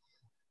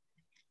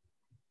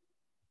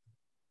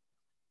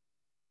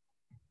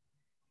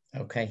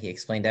 Okay, he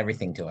explained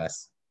everything to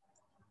us.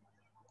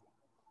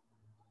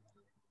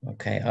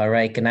 Okay, all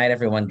right. Good night,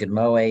 everyone. Good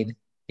moed.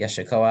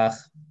 Yasher koach.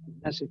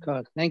 Yasher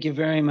koach. Thank you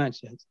very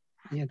much.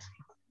 Yes.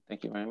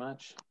 Thank you very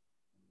much.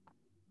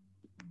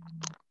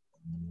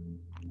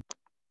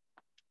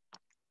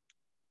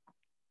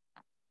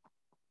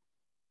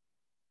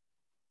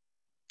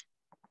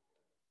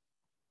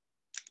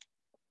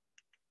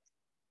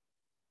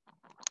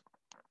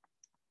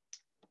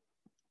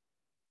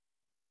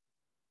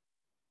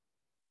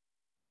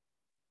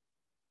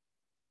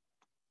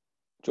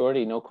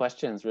 Jordy, no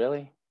questions,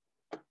 really?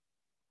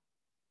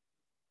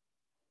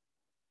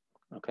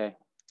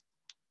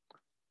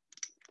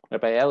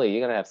 Rabbi Eli, you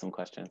gotta have some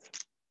questions.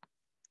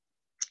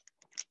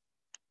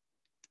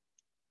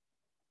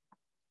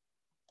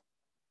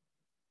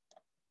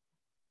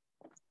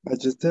 I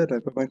just did. I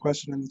put my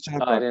question in the chat Oh,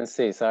 box. I didn't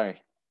see.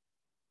 Sorry.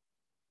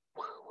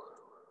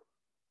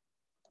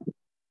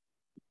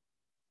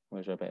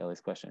 Where's Rabbi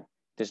Eli's question? In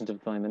addition to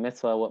fulfilling the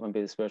mitzvah, what might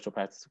be the spiritual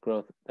practice of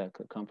growth that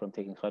could come from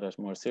taking Chadash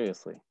more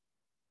seriously?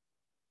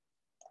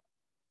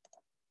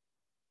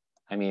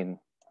 I mean,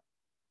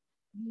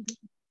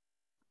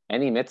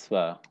 any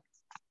mitzvah.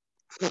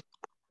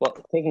 Well,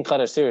 taking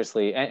Chadash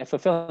seriously and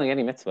fulfilling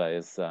any mitzvah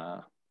is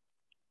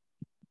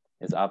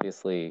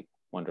obviously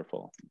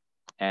wonderful.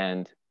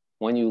 And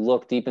when you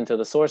look deep into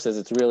the sources,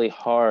 it's really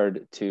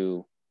hard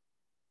to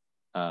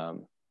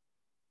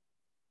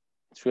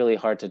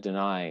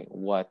deny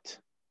what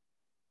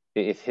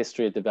if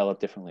history had developed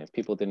differently, if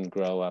people didn't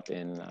grow up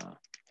in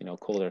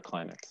colder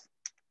climates,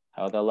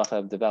 how would the halacha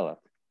have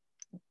developed?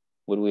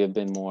 Would we have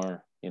been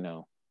more,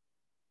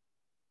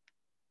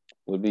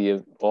 would we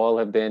have all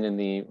have been in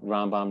the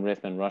Rambam,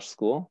 Rif, and Rush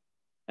school,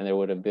 and there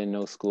would have been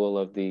no school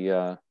of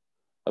the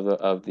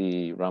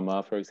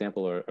Ramah, for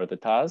example, or the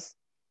Taz?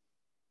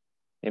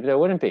 Maybe there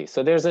wouldn't be.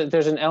 So there's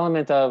an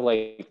element of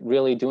like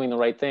really doing the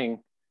right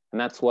thing,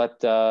 and that's what.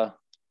 Yeah,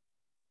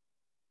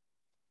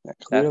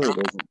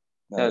 clearly,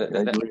 I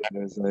agree.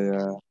 There's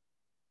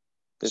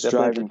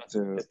striving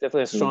there's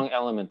definitely a strong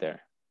element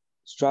there.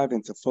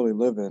 Striving to fully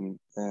live in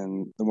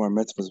the more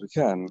mitzvahs we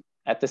can.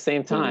 At the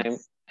same time,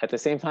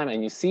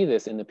 and you see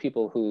this in the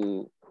people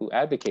who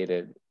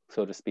advocated,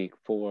 so to speak,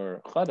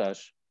 for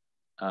Chadash,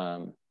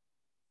 or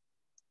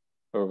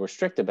were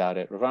strict about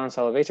it. Rav Aaron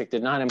Soloveitchik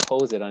did not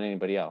impose it on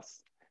anybody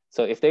else.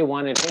 So if they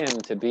wanted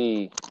him to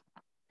be,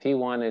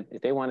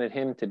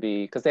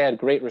 because they had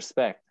great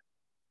respect,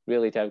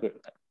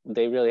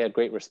 they really had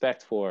great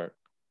respect for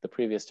the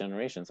previous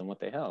generations and what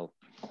they held.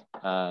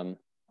 So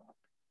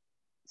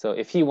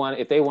if they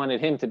wanted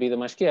him to be the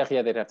mashgiach,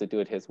 yeah, they'd have to do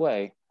it his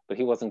way. But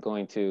he wasn't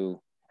going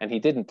to, and he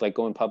didn't like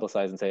go and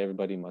publicize and say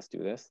everybody must do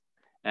this.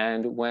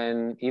 And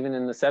when even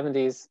in the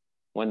 70s,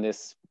 when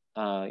this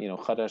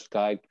Chadash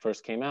guide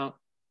first came out,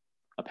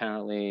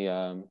 apparently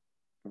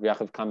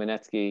Yaakov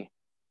Kamenetsky,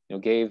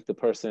 gave the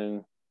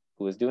person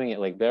who was doing it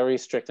like very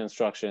strict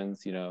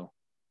instructions. You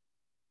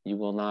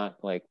will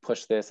not like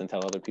push this and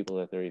tell other people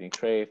that they're eating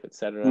treif,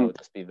 etc.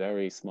 Just be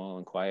very small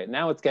and quiet.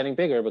 Now it's getting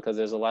bigger because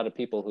there's a lot of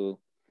people who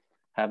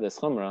have this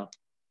chumrah,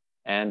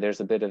 and there's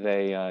a bit of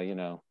a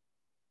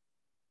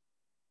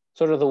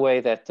sort of the way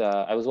that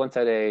I was once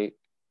a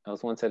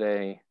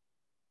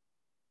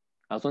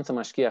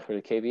mashgiach for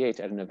the KVH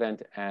at an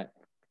event at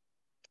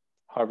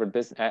Harvard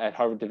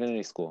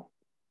Divinity School,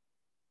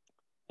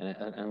 and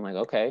I'm like,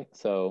 okay,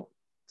 so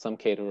some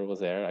caterer was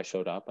there. I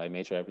showed up. I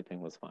made sure everything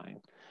was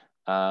fine.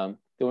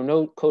 There were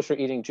no kosher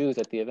eating Jews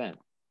at the event,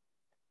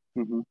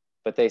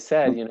 but they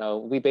said,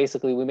 we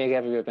make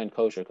every event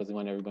kosher because we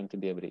want everyone to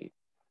be able to eat.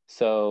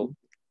 So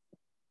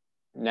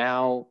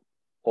now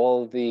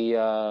all the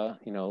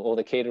all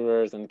the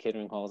caterers and the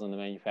catering halls and the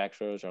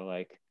manufacturers are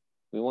like,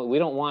 we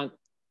don't want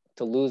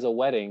to lose a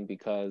wedding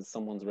because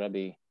someone's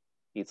rebbe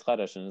eats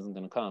chadash and isn't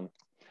going to come.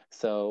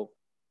 So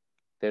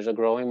there's a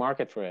growing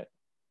market for it.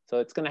 So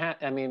it's going to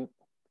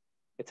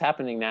it's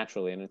happening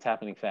naturally, and it's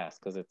happening fast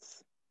because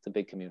it's a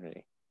big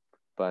community.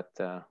 But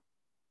you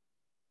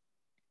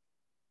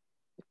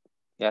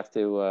have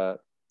to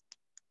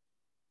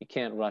you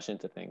can't rush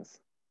into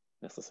things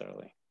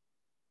necessarily.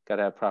 Got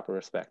to have proper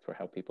respect for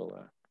how people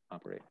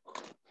operate.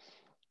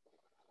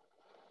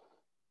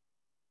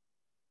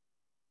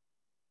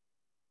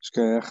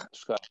 Shkoyach.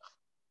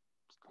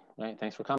 Right. Thanks for coming.